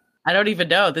by Pat. I don't even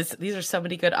know. These are so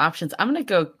many good options. I'm going to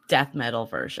go death metal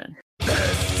version. This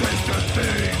is the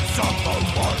theme song.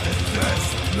 What is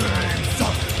this theme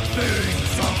song? Theme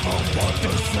song. What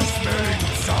does this mean?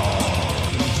 Song.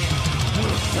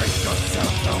 We'll take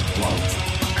yourself the quote,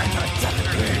 and that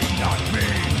definitely not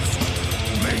means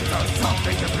of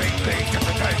something completely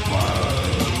different than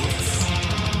quotes.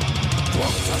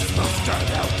 Quotes are supposed to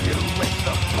help you with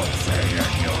the bullshit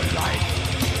in your life,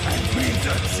 and means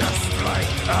are just like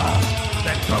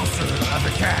that poster of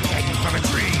a cat hanging from a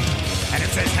tree, and it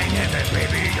says, hang in there,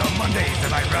 baby, on Mondays,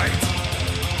 am I right?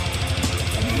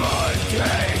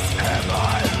 Mondays, am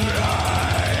I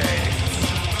right?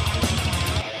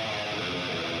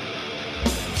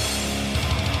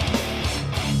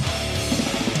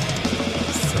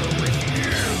 So if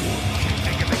you can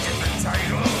think of a different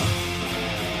title,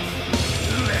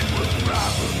 then we'll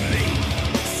probably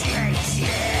change it.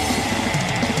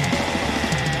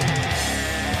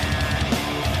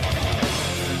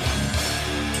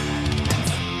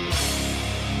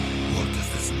 What does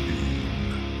this mean?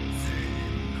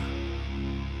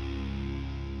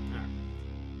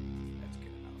 That's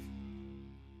good enough.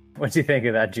 What do you think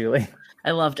of that, Julie?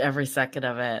 I loved every second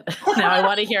of it. Now I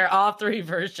want to hear all 3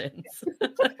 versions.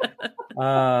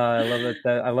 I love it.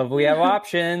 I love we have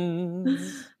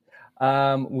options.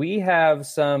 We have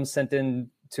some sent in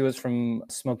to us from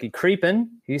Smokey Creepin.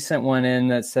 He sent one in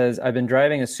that says, I've been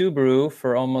driving a Subaru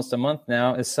for almost a month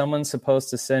now. Is someone supposed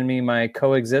to send me my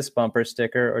Coexist bumper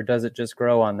sticker, or does it just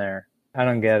grow on there? I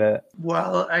don't get it.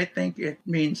 Well, I think it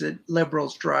means that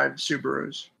liberals drive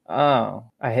Subarus. Oh,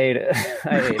 I hate it.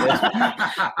 I hate it.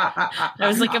 I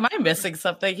was like, am I missing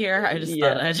something here? I just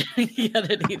thought I didn't get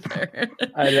it either.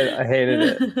 I hated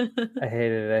it. I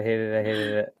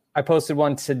hated it. I posted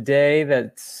one today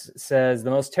that says the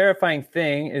most terrifying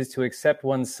thing is to accept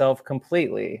oneself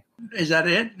completely. Is that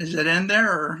it? Is it in there,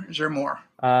 or is there more?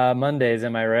 Mondays,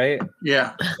 am I right?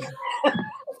 Yeah.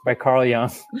 By Carl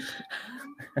Jung.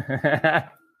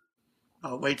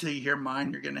 Oh, wait till you hear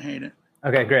mine. You're going to hate it.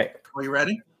 Okay, great. Are you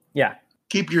ready? Yeah.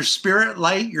 Keep your spirit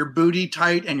light, your booty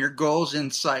tight, and your goals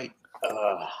in sight.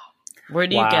 Where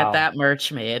do you get that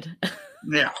merch made?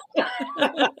 Yeah.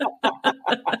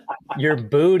 Your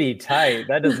booty tight.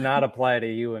 That does not apply to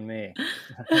you and me.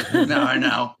 No, I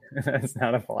know. That does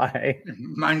not apply.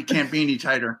 Mine can't be any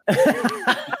tighter.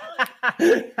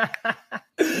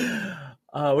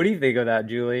 What do you think of that,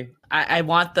 Julie? I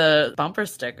want the bumper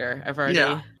sticker. I've already...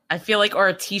 Yeah. I feel like, or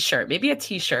a t-shirt, maybe a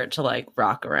t-shirt to like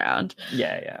rock around.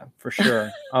 Yeah, for sure.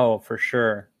 Oh, for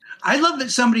sure. I love that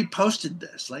somebody posted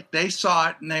this. Like they saw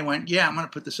it and they went, yeah, I'm going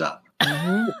to put this up.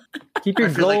 Mm-hmm. Keep your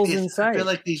goals in sight. I feel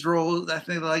like these rules, I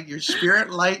think like your spirit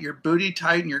light, your booty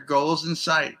tight, and your goals in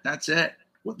sight. That's it.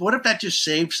 What if that just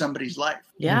saved somebody's life?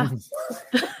 Yeah.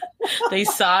 They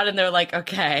saw it and they're like,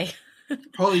 okay.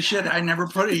 Holy shit, I never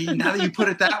put it. Now that you put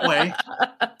it that way.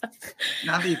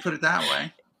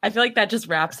 I feel like that just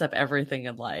wraps up everything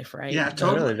in life, right? Yeah,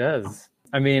 totally. It really does.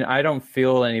 I mean, I don't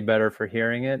feel any better for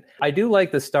hearing it. I do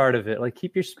like the start of it. Like,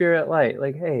 keep your spirit light.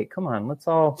 Like, hey, come on, let's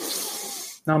all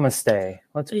namaste.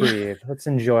 Let's breathe. Let's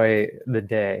enjoy the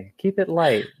day. Keep it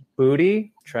light.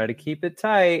 Booty, try to keep it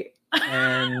tight.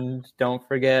 And don't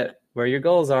forget where your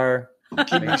goals are. Keep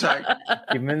them inside.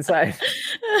 Keep them inside.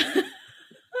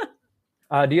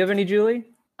 Do you have any, Julie?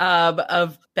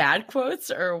 Of bad quotes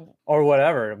or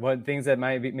whatever, what things that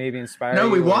might be maybe inspiring? No,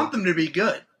 we want them to be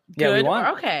good. Yeah, we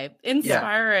want. Okay,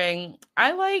 inspiring. Yeah.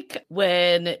 I like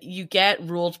when you get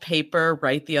ruled paper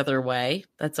right the other way.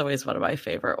 That's always one of my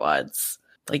favorite ones.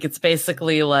 Like it's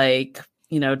basically like,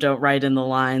 don't write in the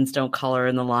lines, don't color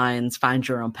in the lines, find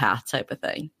your own path type of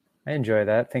thing. I enjoy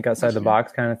that. Think outside the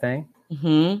box kind of thing.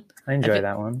 Mm-hmm. I enjoy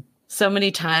that one. So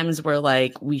many times we're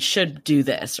like, we should do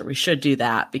this or we should do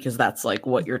that because that's like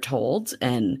what you're told.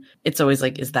 And it's always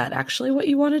like, is that actually what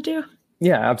you want to do?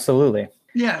 Yeah, absolutely.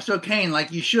 Yeah. So Kane,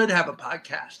 like you should have a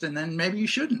podcast and then maybe you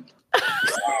shouldn't.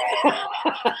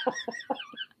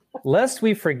 Lest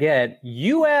we forget,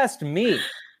 you asked me.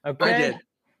 Okay. I did.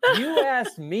 You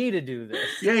asked me to do this.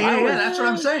 Yeah. That's what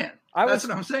I'm saying. That's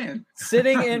what I'm saying.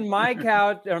 Sitting in my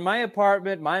couch or my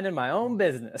apartment, minding my own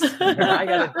business. I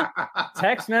got a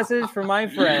text message from my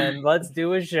friend, let's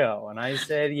do a show. And I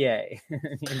said, yay.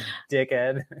 You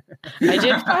dickhead. I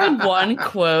did find one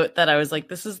quote that I was like,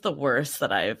 this is the worst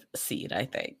that I've seen, I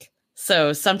think.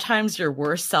 So sometimes your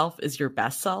worst self is your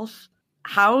best self.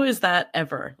 How is that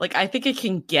ever? Like, I think it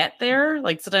can get there.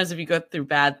 Like sometimes if you go through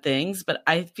bad things, but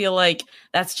I feel like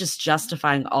that's just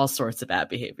justifying all sorts of bad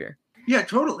behavior. Yeah,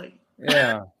 totally.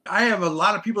 Yeah. I have a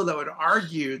lot of people that would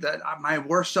argue that my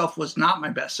worst self was not my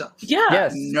best self. Yeah.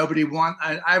 Yes. Nobody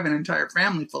I have an entire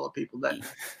family full of people that.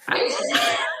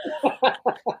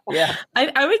 Yeah.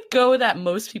 I would go that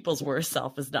most people's worst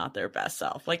self is not their best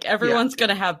self. Like everyone's going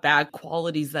to have bad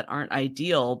qualities that aren't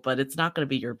ideal, but it's not going to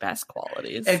be your best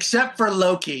qualities. Except for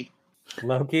Loki.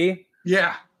 Loki?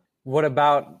 Yeah. What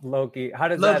about Loki? How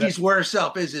does Loki's worst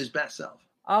self is his best self.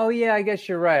 Oh, yeah, I guess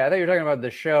you're right. I thought you were talking about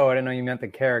the show. I didn't know you meant the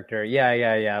character.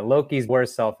 Yeah. Loki's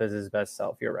worst self is his best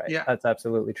self. You're right. Yeah. That's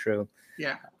absolutely true.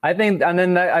 Yeah. I think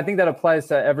that applies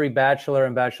to every Bachelor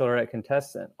and Bachelorette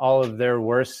contestant. All of their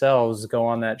worst selves go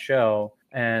on that show.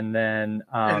 And then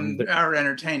and are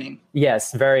entertaining.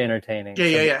 Yes, very entertaining.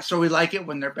 Yeah. So we like it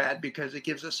when they're bad because it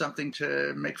gives us something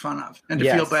to make fun of and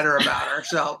to feel better about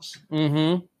ourselves.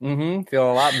 Feel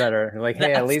a lot better. Like,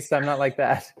 hey, at least I'm not like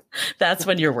that. That's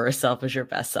when your worst self is your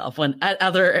best self. When at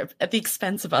the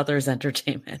expense of others'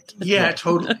 entertainment. Yeah,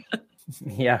 totally.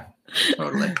 Yeah,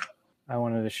 totally. I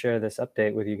wanted to share this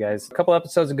update with you guys. A couple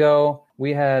episodes ago,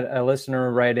 we had a listener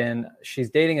write in. She's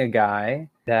dating a guy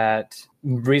that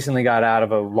recently got out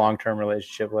of a long-term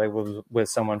relationship, like with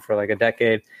someone for like a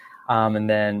decade. And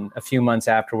then a few months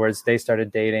afterwards, they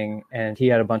started dating, and he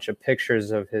had a bunch of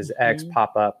pictures of his ex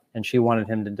pop up, and she wanted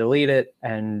him to delete it.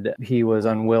 And he was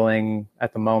unwilling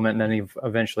at the moment. And then he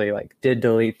eventually did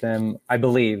delete them, I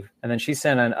believe. And then she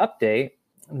sent an update.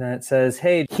 And then it says,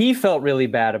 hey, he felt really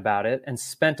bad about it and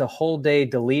spent a whole day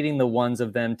deleting the ones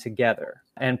of them together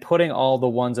and putting all the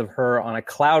ones of her on a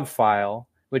cloud file,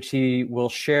 which he will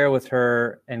share with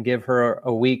her and give her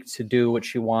a week to do what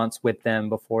she wants with them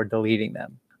before deleting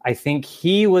them. I think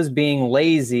he was being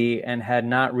lazy and had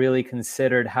not really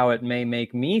considered how it may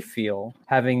make me feel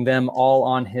having them all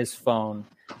on his phone.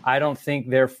 I don't think,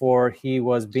 therefore, he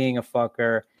was being a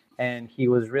fucker, and he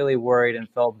was really worried and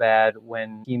felt bad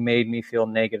when he made me feel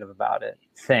negative about it.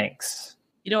 Thanks.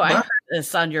 I heard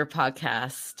this on your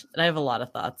podcast, and I have a lot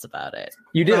of thoughts about it.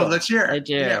 You do? Oh, let's hear it. I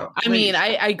do. Yeah, I mean,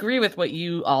 I agree with what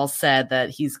you all said,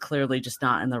 that he's clearly just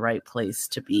not in the right place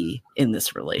to be in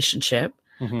this relationship.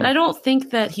 Mm-hmm. But I don't think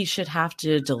that he should have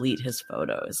to delete his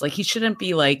photos. Like, he shouldn't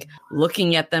be like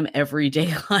looking at them every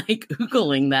day, like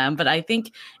Googling them. But I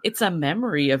think it's a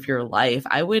memory of your life.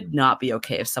 I would not be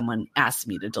okay if someone asked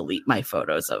me to delete my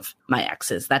photos of my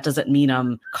exes. That doesn't mean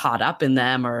I'm caught up in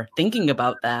them or thinking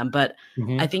about them. But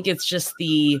I think it's just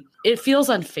it feels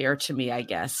unfair to me, I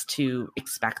guess, to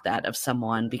expect that of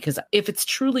someone, because if it's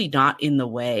truly not in the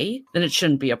way, then it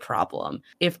shouldn't be a problem.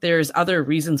 If there's other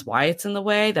reasons why it's in the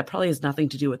way, that probably has nothing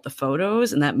to do with the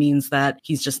photos. And that means that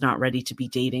he's just not ready to be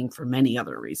dating for many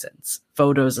other reasons,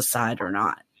 photos aside or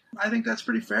not. I think that's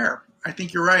pretty fair. I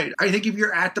think you're right. I think if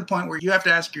you're at the point where you have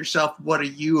to ask yourself, what are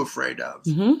you afraid of?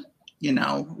 Mm-hmm.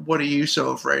 What are you so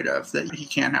afraid of that he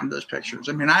can't have those pictures?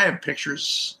 I mean, I have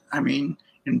pictures,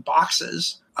 in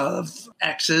boxes of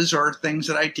exes or things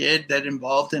that I did that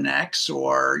involved an ex,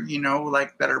 or,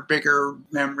 that are bigger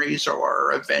memories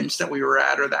or events that we were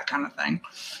at or that kind of thing.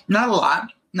 Not a lot.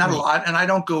 And I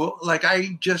don't go,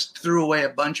 I just threw away a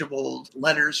bunch of old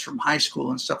letters from high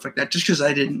school and stuff like that just because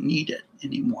I didn't need it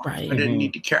anymore. Right. I didn't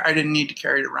need to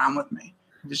carry it around with me.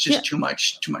 It's just too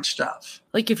much stuff.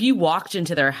 Like, if you walked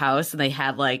into their house and they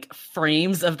had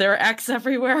frames of their ex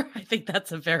everywhere, I think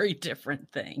that's a very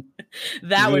different thing.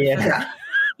 That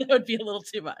would be a little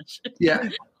too much. Yeah.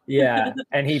 Yeah.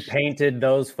 And he painted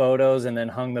those photos and then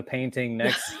hung the painting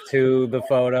next to the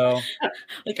photo.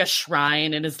 Like a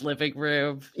shrine in his living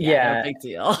room. Yeah. No big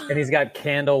deal. And he's got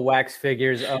candle wax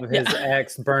figures of his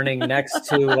ex burning next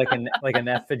to like an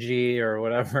effigy or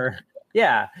whatever.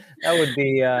 Yeah, that would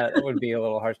be a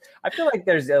little harsh. I feel like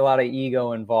there's a lot of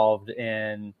ego involved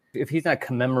in, if he's not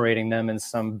commemorating them in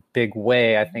some big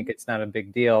way, I think it's not a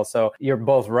big deal. So you're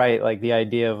both right. Like, the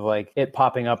idea of it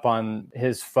popping up on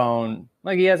his phone,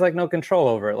 he has no control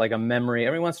over it, like a memory.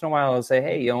 Every once in a while he'll say,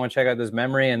 hey, you want to check out this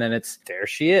memory? And then there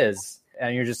she is.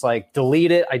 And you're just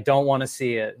delete it. I don't want to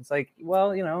see it. It's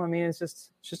well, it's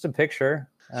just a picture.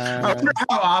 I wonder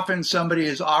how often somebody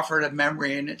is offered a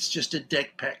memory and it's just a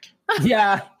dick pic.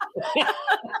 Yeah.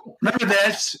 Remember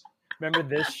this? Remember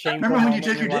this shameful Remember when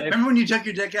you took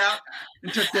your dick out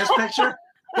and took this picture?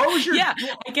 What was your? Yeah,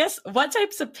 I guess what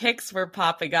types of pics were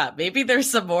popping up? Maybe there's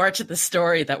some more to the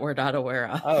story that we're not aware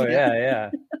of. Oh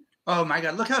yeah. Oh my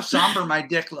God! Look how somber my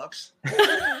dick looks.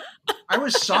 I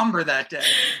was somber that day.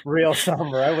 Real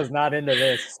somber. I was not into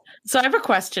this. So I have a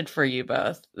question for you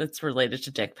both that's related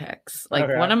to dick pics.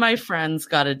 Okay. One of my friends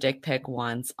got a dick pic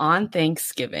once on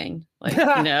Thanksgiving.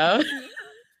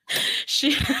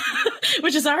 She,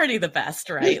 which is already the best,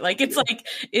 right?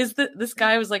 This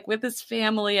guy was with his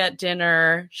family at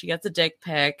dinner. She gets a dick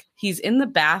pic. He's in the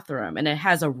bathroom and it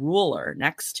has a ruler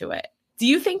next to it. Do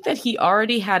you think that he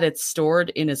already had it stored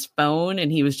in his phone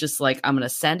and he was just I'm going to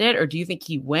send it? Or do you think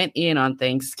he went in on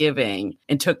Thanksgiving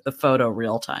and took the photo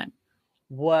real time?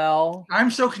 Well, I'm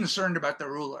so concerned about the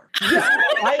ruler. Yeah,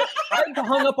 I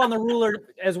hung up on the ruler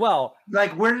as well.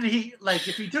 Where did he,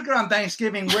 if he took it on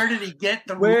Thanksgiving, where did he get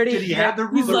the ruler? Did he have the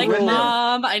ruler? He's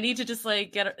Mom, I need to just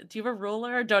get do you have a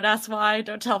ruler? Don't ask why.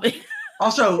 Don't tell me.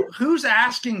 Also, who's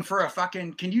asking for a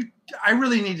fucking, I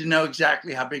really need to know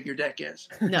exactly how big your dick is.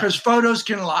 Because photos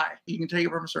can lie. You can take it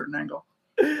from a certain angle.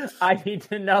 I need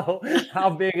to know how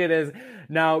big it is.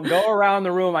 Now, go around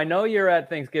the room. I know you're at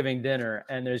Thanksgiving dinner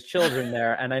and there's children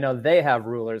there, and I know they have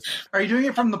rulers. Are you doing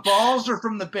it from the balls or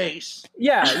from the base?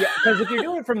 Yeah, because if you're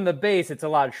doing it from the base, it's a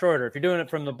lot shorter. If you're doing it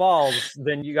from the balls,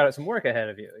 then you got some work ahead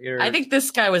of you. I think this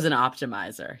guy was an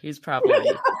optimizer. He's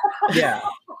probably... Yeah.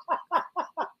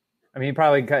 I mean, he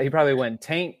probably went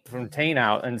from taint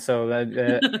out, and so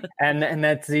that and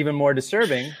that's even more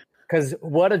disturbing. Because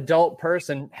what adult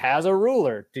person has a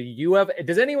ruler?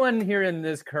 Does anyone here in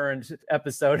this current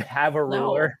episode have a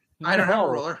ruler? I don't have a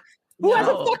ruler. Who has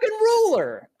a fucking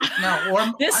ruler?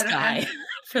 No, this guy.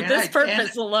 For this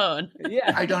purpose alone.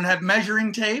 Yeah. I don't have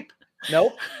measuring tape.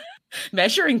 Nope.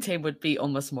 Measuring tape would be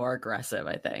almost more aggressive,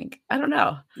 I think. I don't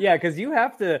know. Yeah, because you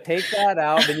have to take that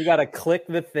out, then you got to click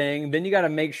the thing, then you got to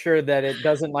make sure that it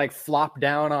doesn't flop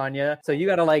down on you. So you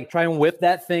got to try and whip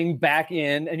that thing back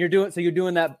in, and you're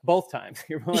doing that both times.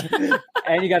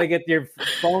 And you got to get your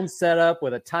phone set up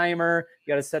with a timer.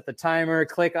 You got to set the timer,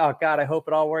 click. Oh God, I hope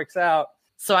it all works out.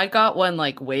 So I got one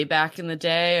like way back in the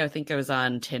day. I think I was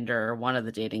on Tinder or one of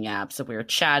the dating apps, and we were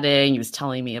chatting. He was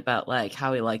telling me about like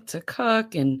how he liked to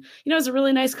cook, and it was a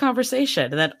really nice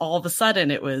conversation. And then all of a sudden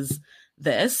it was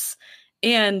this.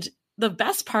 And the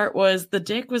best part was the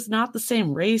dick was not the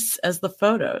same race as the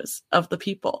photos of the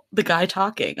people, the guy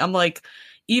talking. I'm like,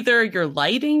 either your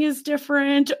lighting is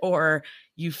different or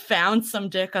you found some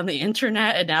dick on the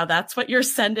internet and now that's what you're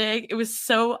sending. It was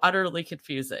so utterly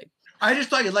confusing. I just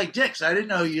thought you liked dicks. I didn't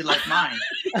know you liked mine.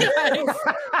 I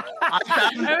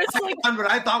found what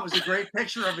I thought was a great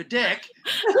picture of a dick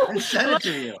and sent it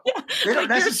to you. Yeah, they don't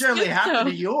necessarily have to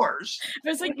be yours. It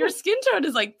was like your skin tone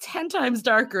is like 10 times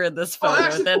darker in this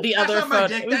photo than the other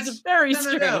photo. It was very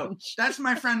strange. No. That's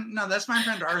my friend. No, that's my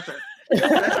friend Arthur.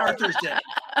 That's Arthur's dick.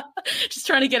 Just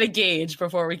trying to get a gauge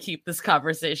before we keep this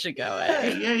conversation going.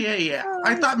 Yeah.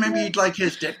 I thought maybe you'd like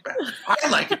his dick better. I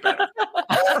like it better.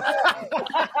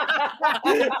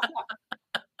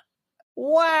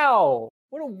 Wow.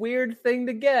 What a weird thing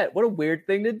to get. What a weird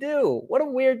thing to do. What a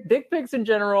weird dick pics in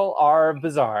general are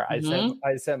bizarre. I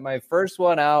sent my first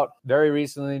one out very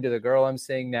recently to the girl I'm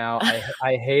seeing now.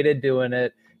 I hated doing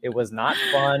it. It was not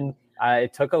fun.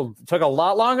 It took a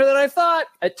lot longer than I thought.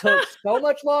 It took so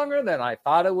much longer than I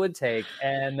thought it would take.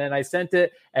 And then I sent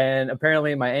it, and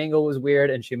apparently my angle was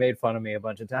weird, and she made fun of me a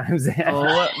bunch of times.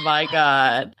 Oh my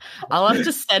God. I'll have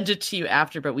to send it to you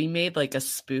after, but we made like a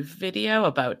spoof video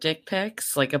about dick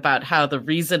pics, like about how the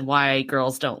reason why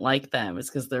girls don't like them is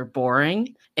because they're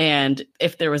boring. And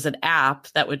if there was an app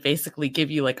that would basically give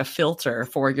you like a filter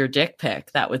for your dick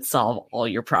pic, that would solve all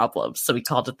your problems. So we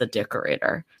called it the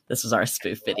Dickerator. This was our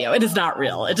spoof video. It is not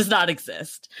real. It does not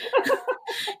exist.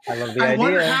 I love the idea. I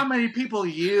wonder how many people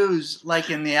use, like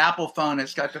in the Apple phone,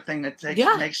 it's got the thing that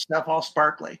makes stuff all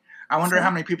sparkly. I wonder how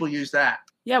many people use that.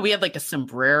 Yeah, we had like a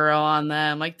sombrero on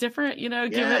them, like different, give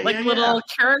it like little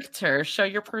character, show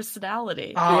your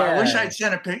personality. Oh, I wish I'd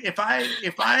sent a pic. If I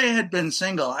had been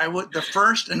single, I would. The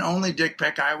first and only dick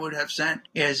pic I would have sent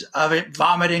is of it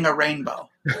vomiting a rainbow.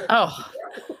 Oh.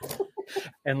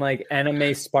 And like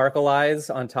anime sparkle eyes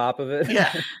on top of it.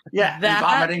 Yeah, and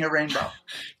vomiting a rainbow.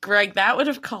 Greg, that would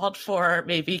have called for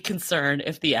maybe concern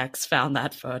if the ex found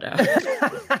that photo.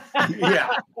 Yeah.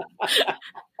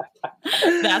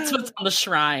 That's what's on the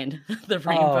shrine, the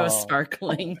rainbow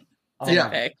sparkling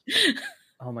pic.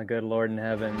 Oh my good Lord in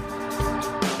heaven.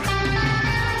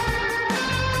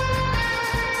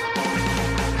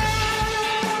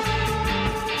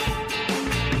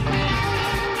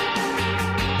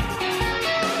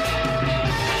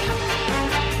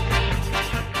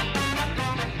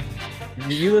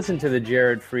 You listened to the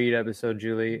Jared Freed episode,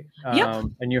 Julie,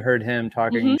 and you heard him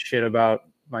talking shit about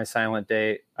my silent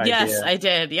date idea. Yes, I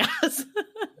did. Yes.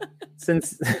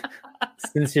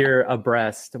 Since you're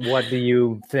abreast, what do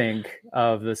you think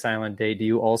of the silent date? Do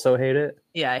you also hate it?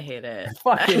 Yeah, I hate it.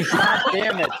 Fucking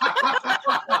goddamn it.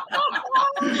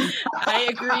 I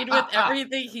agreed with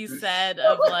everything he said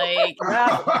of like,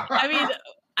 I mean,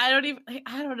 I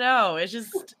don't know. It's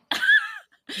just...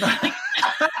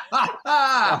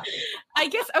 I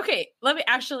guess okay. Let me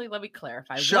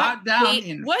clarify. Shot down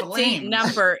in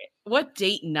flames. What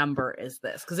date number is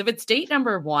this? Because if it's date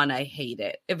number 1, I hate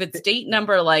it. If it's date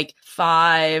number like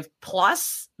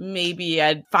 5+, maybe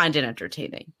I'd find it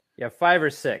entertaining. Yeah, 5 or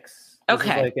 6.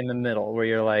 Okay, like in the middle where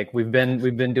you're like, we've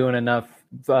been doing enough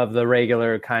of the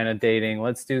regular kind of dating.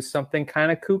 Let's do something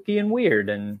kind of kooky and weird.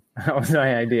 And that was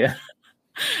my idea.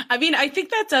 I mean, I think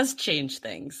that does change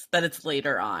things, that it's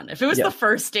later on. If it was the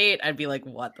first date, I'd be like,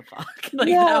 what the fuck? Like,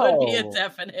 that would be a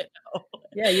definite no.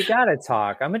 Yeah, you gotta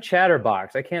talk. I'm a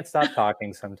chatterbox. I can't stop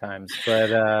talking sometimes.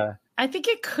 But I think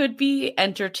it could be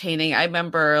entertaining. I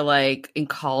remember like in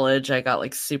college, I got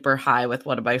like super high with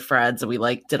one of my friends and we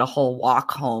like did a whole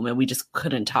walk home and we just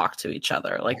couldn't talk to each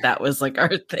other. Like that was like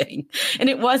our thing. And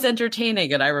it was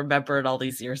entertaining. And I remember it all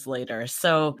these years later.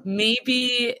 So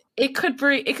maybe it could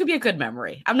be a good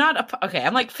memory. I'm not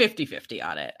I'm like 50-50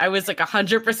 on it. I was like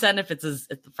 100% if it's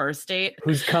the first date.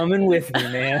 Who's coming with me,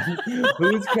 man?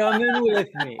 Who's coming with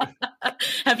me?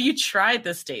 Have you tried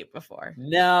this date before?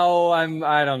 No,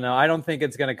 I don't know. I don't think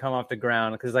it's going to come off the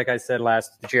ground because like I said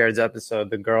last Jared's episode,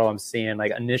 the girl I'm seeing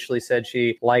like initially said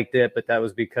she liked it, but that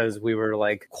was because we were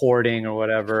like courting or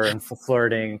whatever and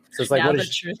flirting. So it's like, now the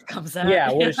truth comes out.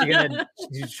 Yeah, what is she going to,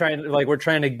 she's trying, like we're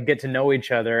trying to get to know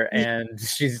each other and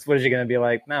she's what is she going to be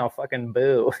like? No, fucking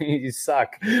boo. You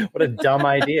suck. What a dumb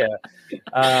idea.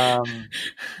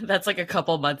 That's like a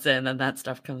couple months in and that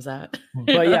stuff comes out.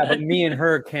 But me and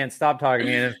her can't stop talking.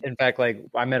 And in fact, like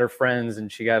I met her friends and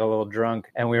she got a little drunk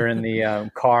and we were in the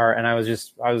car and I was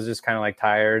just kind of like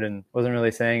tired and wasn't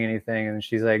really saying anything. And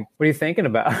she's like, what are you thinking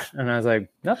about? And I was like,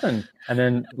 nothing. And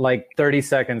then like 30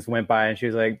 seconds went by and she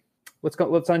was like,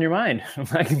 what's on your mind? I'm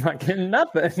like, fucking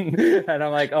nothing. And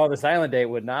I'm like, oh, the silent date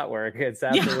would not work. It's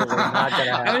absolutely not going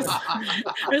to happen. I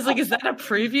was like, is that a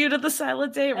preview to the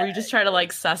silent date? Were you just trying to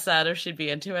like suss out if she'd be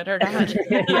into it or not?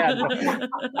 Yeah,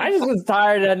 I just was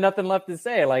tired and had nothing left to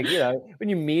say. Like, you know, when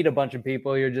you meet a bunch of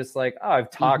people, you're just like, oh,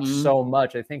 I've talked so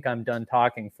much. I think I'm done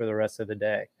talking for the rest of the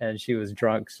day. And she was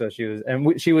drunk. So she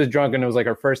was drunk and it was like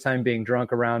her first time being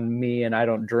drunk around me and I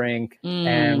don't drink.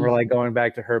 And we're like going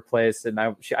back to her place. And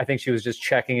I think she was just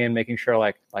checking in, making sure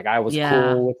like I was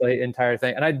cool with the entire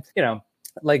thing. And I, you know,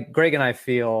 like Greg and I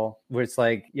feel where it's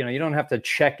like, you know, you don't have to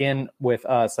check in with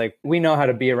us. Like we know how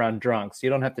to be around drunks. You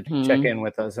don't have to check in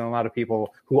with us. And a lot of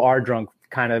people who are drunk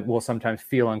kind of will sometimes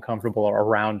feel uncomfortable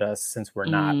around us since we're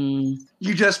not.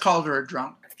 You just called her a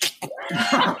drunk.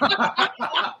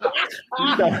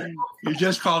 You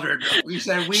just called her a drunk. We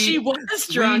said she was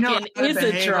drunk and is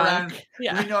a drunk.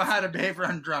 We know how to behave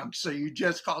around drunk, so you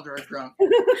just called her a drunk.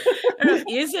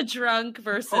 Is a drunk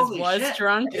versus was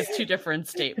drunk is two different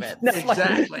statements.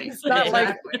 Exactly. It's not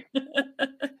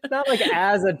like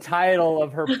as a title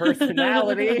of her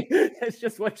personality. It's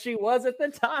just what she was at the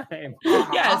time.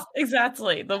 Yes,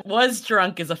 exactly. The was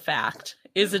drunk is a fact.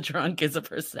 Is a drunk is a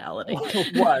personality.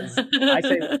 Was.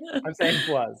 I'm saying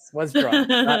was drunk.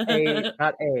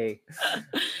 Not a.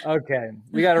 Okay.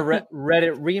 We got a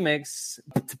Reddit remix.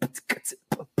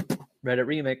 Reddit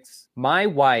remix. My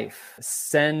wife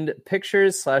send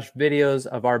pictures/videos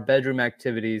of our bedroom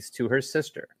activities to her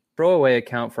sister. Throwaway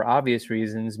account for obvious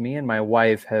reasons. Me and my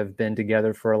wife have been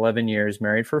together for 11 years,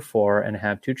 married for 4, and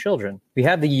have 2 children. We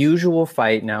have the usual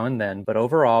fight now and then, but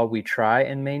overall, we try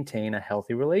and maintain a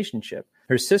healthy relationship.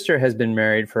 Her sister has been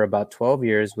married for about 12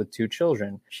 years with 2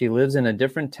 children. She lives in a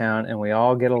different town and we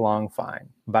all get along fine.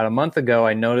 About a month ago,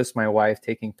 I noticed my wife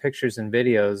taking pictures and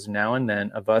videos now and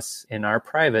then of us in our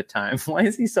private time. Why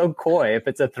is he so coy if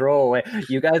it's a throwaway?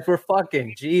 You guys were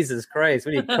fucking. Jesus Christ.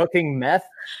 What are you, cooking meth?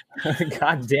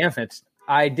 God damn it.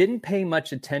 I didn't pay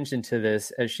much attention to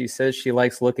this as she says she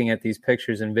likes looking at these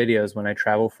pictures and videos when I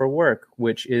travel for work,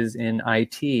 which is in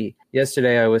IT.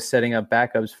 Yesterday, I was setting up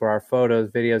backups for our photos,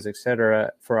 videos,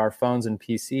 etc. for our phones and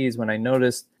PCs when I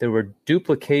noticed there were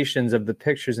duplications of the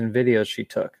pictures and videos she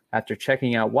took. After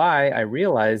checking out why, I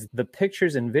realized the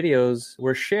pictures and videos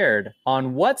were shared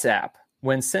on WhatsApp.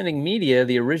 When sending media,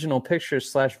 the original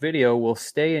picture/video will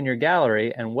stay in your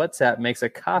gallery, and WhatsApp makes a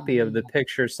copy of the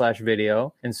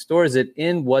picture/video and stores it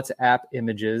in WhatsApp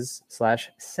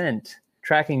images/sent.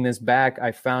 Tracking this back,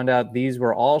 I found out these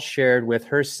were all shared with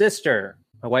her sister.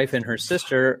 My wife and her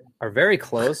sister are very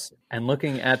close, and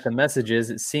looking at the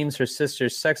messages, it seems her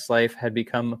sister's sex life had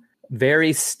become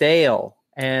very stale.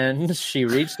 And she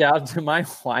reached out to my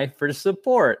wife for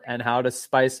support and how to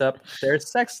spice up their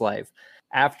sex life.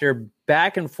 After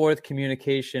back and forth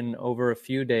communication over a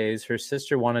few days, her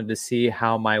sister wanted to see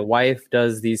how my wife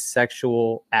does these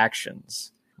sexual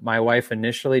actions. My wife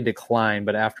initially declined,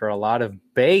 but after a lot of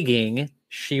begging,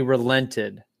 she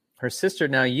relented. Her sister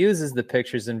now uses the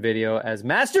pictures and video as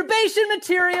masturbation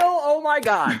material. Oh my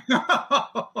God.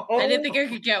 I didn't think it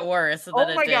could get worse.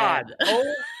 Oh my God.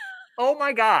 Oh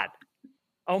my God.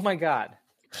 Oh my God.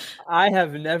 I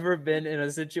have never been in a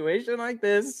situation like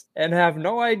this and have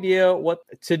no idea what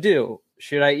to do.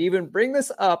 Should I even bring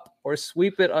this up or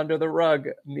sweep it under the rug?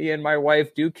 Me and my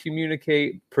wife do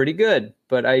communicate pretty good,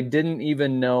 but I didn't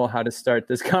even know how to start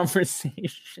this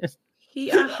conversation. He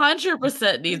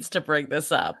 100% needs to bring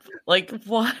this up. Like,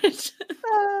 what?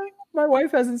 My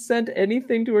wife hasn't sent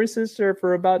anything to her sister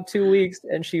for about 2 weeks,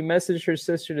 and she messaged her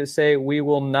sister to say, we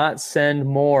will not send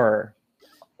more.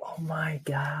 Oh my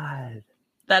God.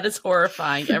 That is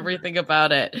horrifying. Everything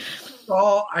about it.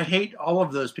 Oh, I hate all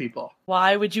of those people.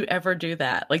 Why would you ever do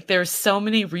that? Like, there's so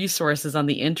many resources on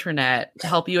the internet to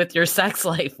help you with your sex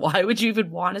life. Why would you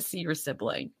even want to see your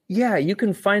sibling? Yeah, you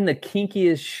can find the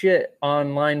kinkiest shit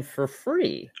online for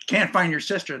free. Can't find your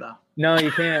sister, though. No,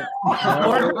 you can't. Or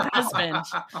her husband.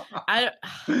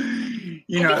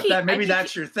 Maybe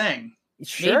that's your thing.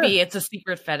 Sure. Maybe it's a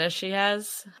secret fetish she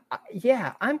has.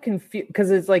 Yeah, I'm confused because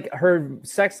it's like her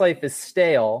sex life is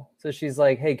stale. So she's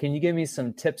like, hey, can you give me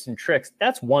some tips and tricks?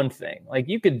 That's one thing. Like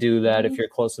you could do that if you're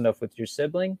close enough with your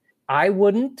sibling. I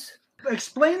wouldn't.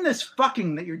 Explain this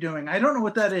fucking that you're doing. I don't know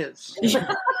what that is.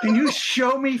 Can you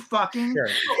show me fucking?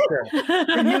 Sure.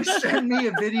 Can you send me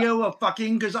a video of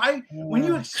fucking? Because when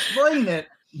you explain it,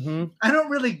 I don't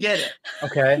really get it.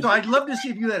 Okay. So I'd love to see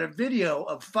if you had a video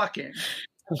of fucking.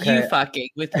 Okay. You fucking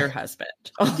with your husband.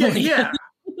 Yeah.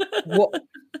 Well,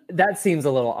 that seems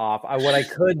a little off. What I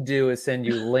could do is send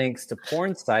you links to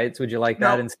porn sites. Would you like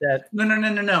that instead?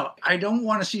 No. I don't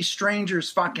want to see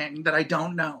strangers fucking that I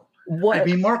don't know. What? I'd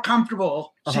be more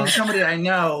comfortable seeing somebody I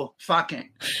know fucking.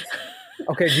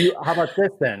 Okay, how about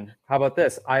this then? How about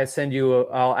this?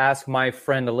 I'll ask my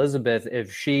friend Elizabeth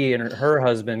if she and her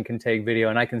husband can take video,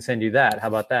 and I can send you that. How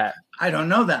about that? I don't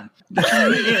know them. The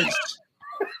thing is,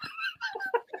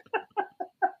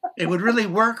 it would really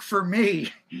work for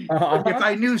me if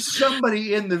I knew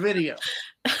somebody in the video.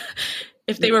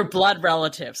 If they were blood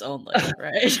relatives only,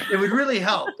 right? It would really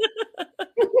help.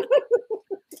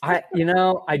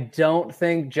 I don't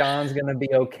think John's going to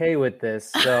be okay with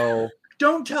this. So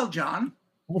don't tell John.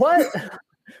 What?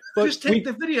 Just take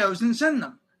the videos and send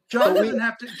them. John doesn't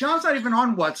have to. John's not even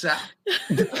on WhatsApp.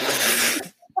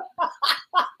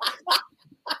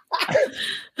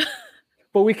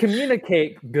 But we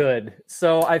communicate good.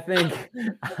 So I think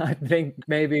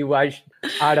maybe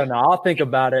I don't know. I'll think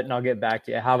about it and I'll get back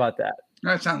to you. How about that?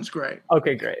 That sounds great.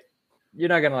 Okay, great. You're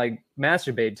not going to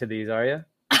masturbate to these, are you?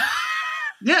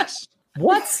 Yes.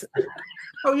 What?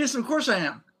 Oh, yes, of course I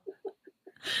am.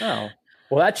 Oh,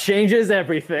 well, that changes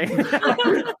everything.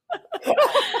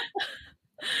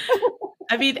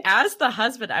 I mean, as the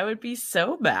husband, I would be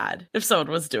so mad if someone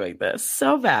was doing this.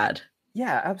 So bad.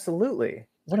 Yeah, absolutely.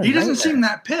 He doesn't seem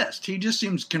that pissed. He just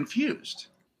seems confused.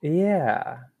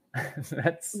 Yeah.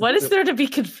 What is there to be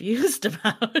confused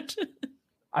about?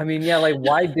 I mean, yeah,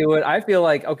 why do it? I feel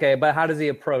like, okay, but how does he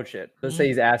approach it? Let's say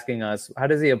he's asking us, how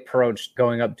does he approach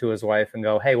going up to his wife and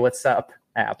go, hey, what's up,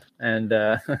 app? And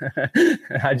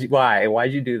why'd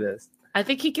you do this? I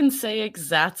think he can say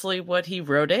exactly what he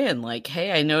wrote in. Like,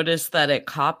 hey, I noticed that it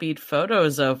copied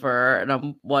photos over and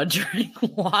I'm wondering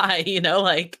why,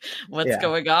 what's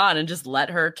going on, and just let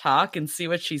her talk and see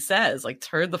what she says.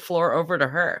 Turn the floor over to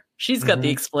her. She's got the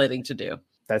explaining to do.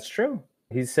 That's true.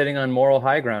 He's sitting on moral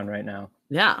high ground right now.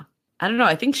 Yeah. I don't know.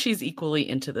 I think she's equally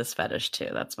into this fetish too.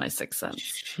 That's my sixth sense.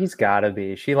 She's gotta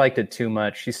be. She liked it too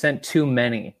much. She sent too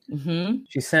many. Mm-hmm.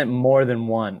 She sent more than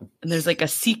one. And there's a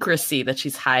secrecy that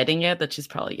she's hiding it that she's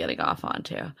probably getting off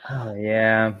onto. Oh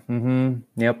yeah. Mm-hmm.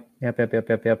 Yep.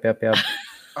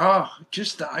 Oh,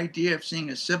 just the idea of seeing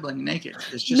a sibling naked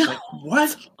is just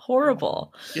what?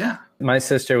 Horrible. Yeah. My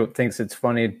sister thinks it's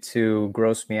funny to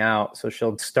gross me out, so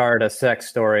she'll start a sex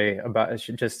story about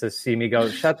just to see me go,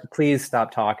 please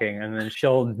stop talking, and then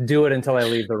she'll do it until I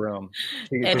leave the room.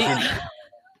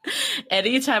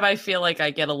 Anytime I feel like I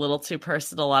get a little too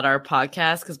personal on our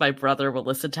podcast, because my brother will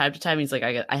listen time to time, he's like,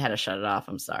 I had to shut it off.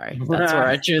 I'm sorry. That's where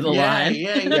I drew the line.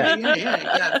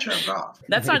 Yeah, shut it off.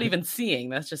 That's not even seeing.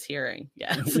 That's just hearing.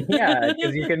 Yes. Yeah,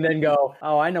 because you can then go,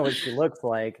 oh, I know what she looks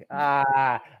like.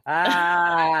 No.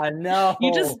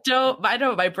 You just don't. I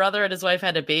know my brother and his wife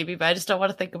had a baby, but I just don't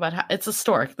want to think about how it's a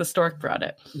stork. The stork brought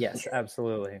it. Yes,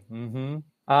 absolutely. Mm-hmm.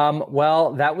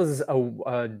 Well, that was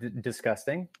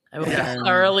disgusting. I will be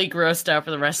thoroughly grossed out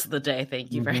for the rest of the day.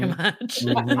 Thank you very much.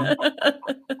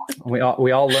 Mm-hmm. We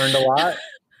all learned a lot.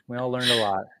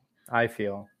 I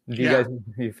feel.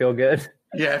 You feel good?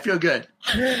 Yeah, I feel good.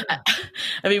 I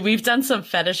mean, we've done some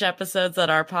fetish episodes on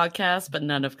our podcast, but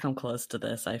none have come close to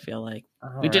this, I feel like.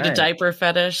 We did a diaper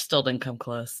fetish, still didn't come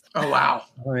close. Oh, wow.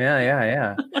 Oh,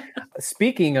 yeah.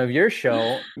 Speaking of your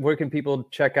show, where can people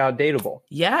check out Dateable?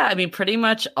 Yeah, I mean, pretty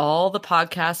much all the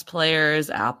podcast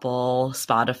players, Apple,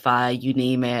 Spotify, you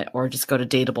name it, or just go to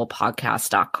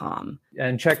dateablepodcast.com.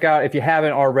 And check out, if you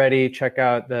haven't already, check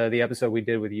out the episode we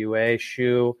did with Yue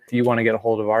Shu. If you want to get a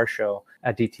hold of our show,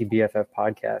 at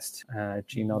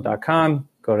dtbffpodcast@gmail.com.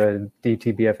 Go to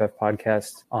DTBFF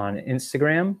Podcast on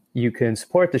Instagram. You can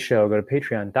support the show. Go to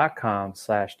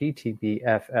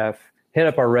patreon.com/DTBFF. Hit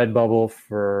up our Redbubble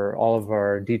for all of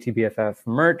our DTBFF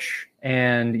merch.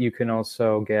 And you can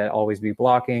also get Always Be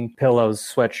Blocking, pillows,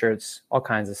 sweatshirts, all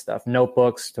kinds of stuff.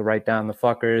 Notebooks to write down the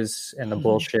fuckers and the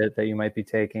bullshit that you might be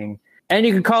taking. And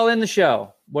you can call in the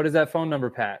show. What is that phone number,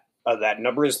 Pat? That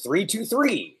number is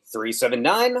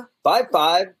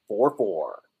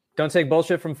 323-379-5544. Don't take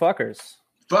bullshit from fuckers.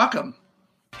 Fuck them.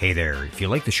 Hey there, if you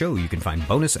like the show, you can find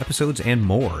bonus episodes and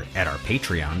more at our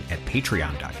Patreon at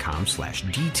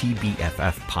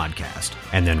patreon.com/DTBFF podcast.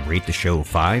 And then rate the show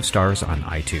 5 stars on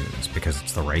iTunes because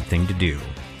it's the right thing to do.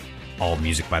 All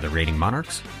music by the Rating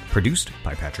Monarchs, produced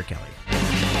by Patrick Kelly.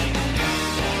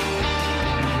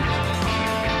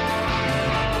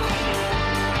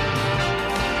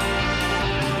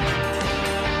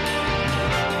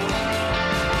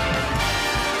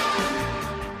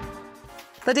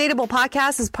 The Dateable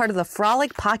Podcast is part of the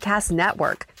Frolic Podcast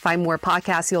Network. Find more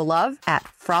podcasts you'll love at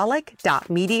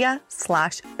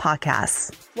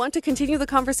frolic.media/podcasts. Want to continue the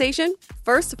conversation?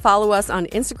 First, follow us on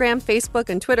Instagram, Facebook,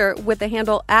 and Twitter with the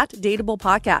handle @Dateable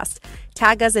Podcast.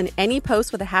 Tag us in any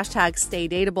post with the hashtag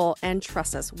StayDateable, and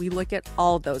trust us, we look at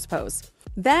all of those posts.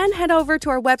 Then head over to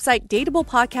our website,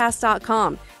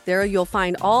 dateablepodcast.com. There you'll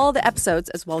find all the episodes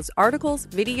as well as articles,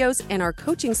 videos, and our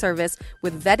coaching service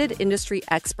with vetted industry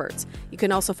experts. You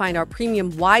can also find our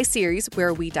premium Why series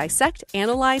where we dissect,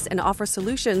 analyze, and offer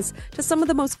solutions to some of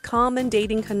the most common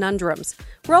dating conundrums.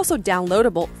 We're also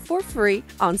downloadable for free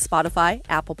on Spotify,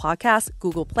 Apple Podcasts,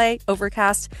 Google Play,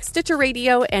 Overcast, Stitcher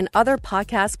Radio, and other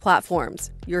podcast platforms.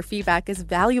 Your feedback is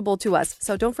valuable to us,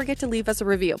 so don't forget to leave us a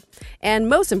review. And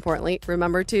most importantly,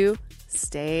 remember to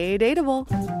stay dateable.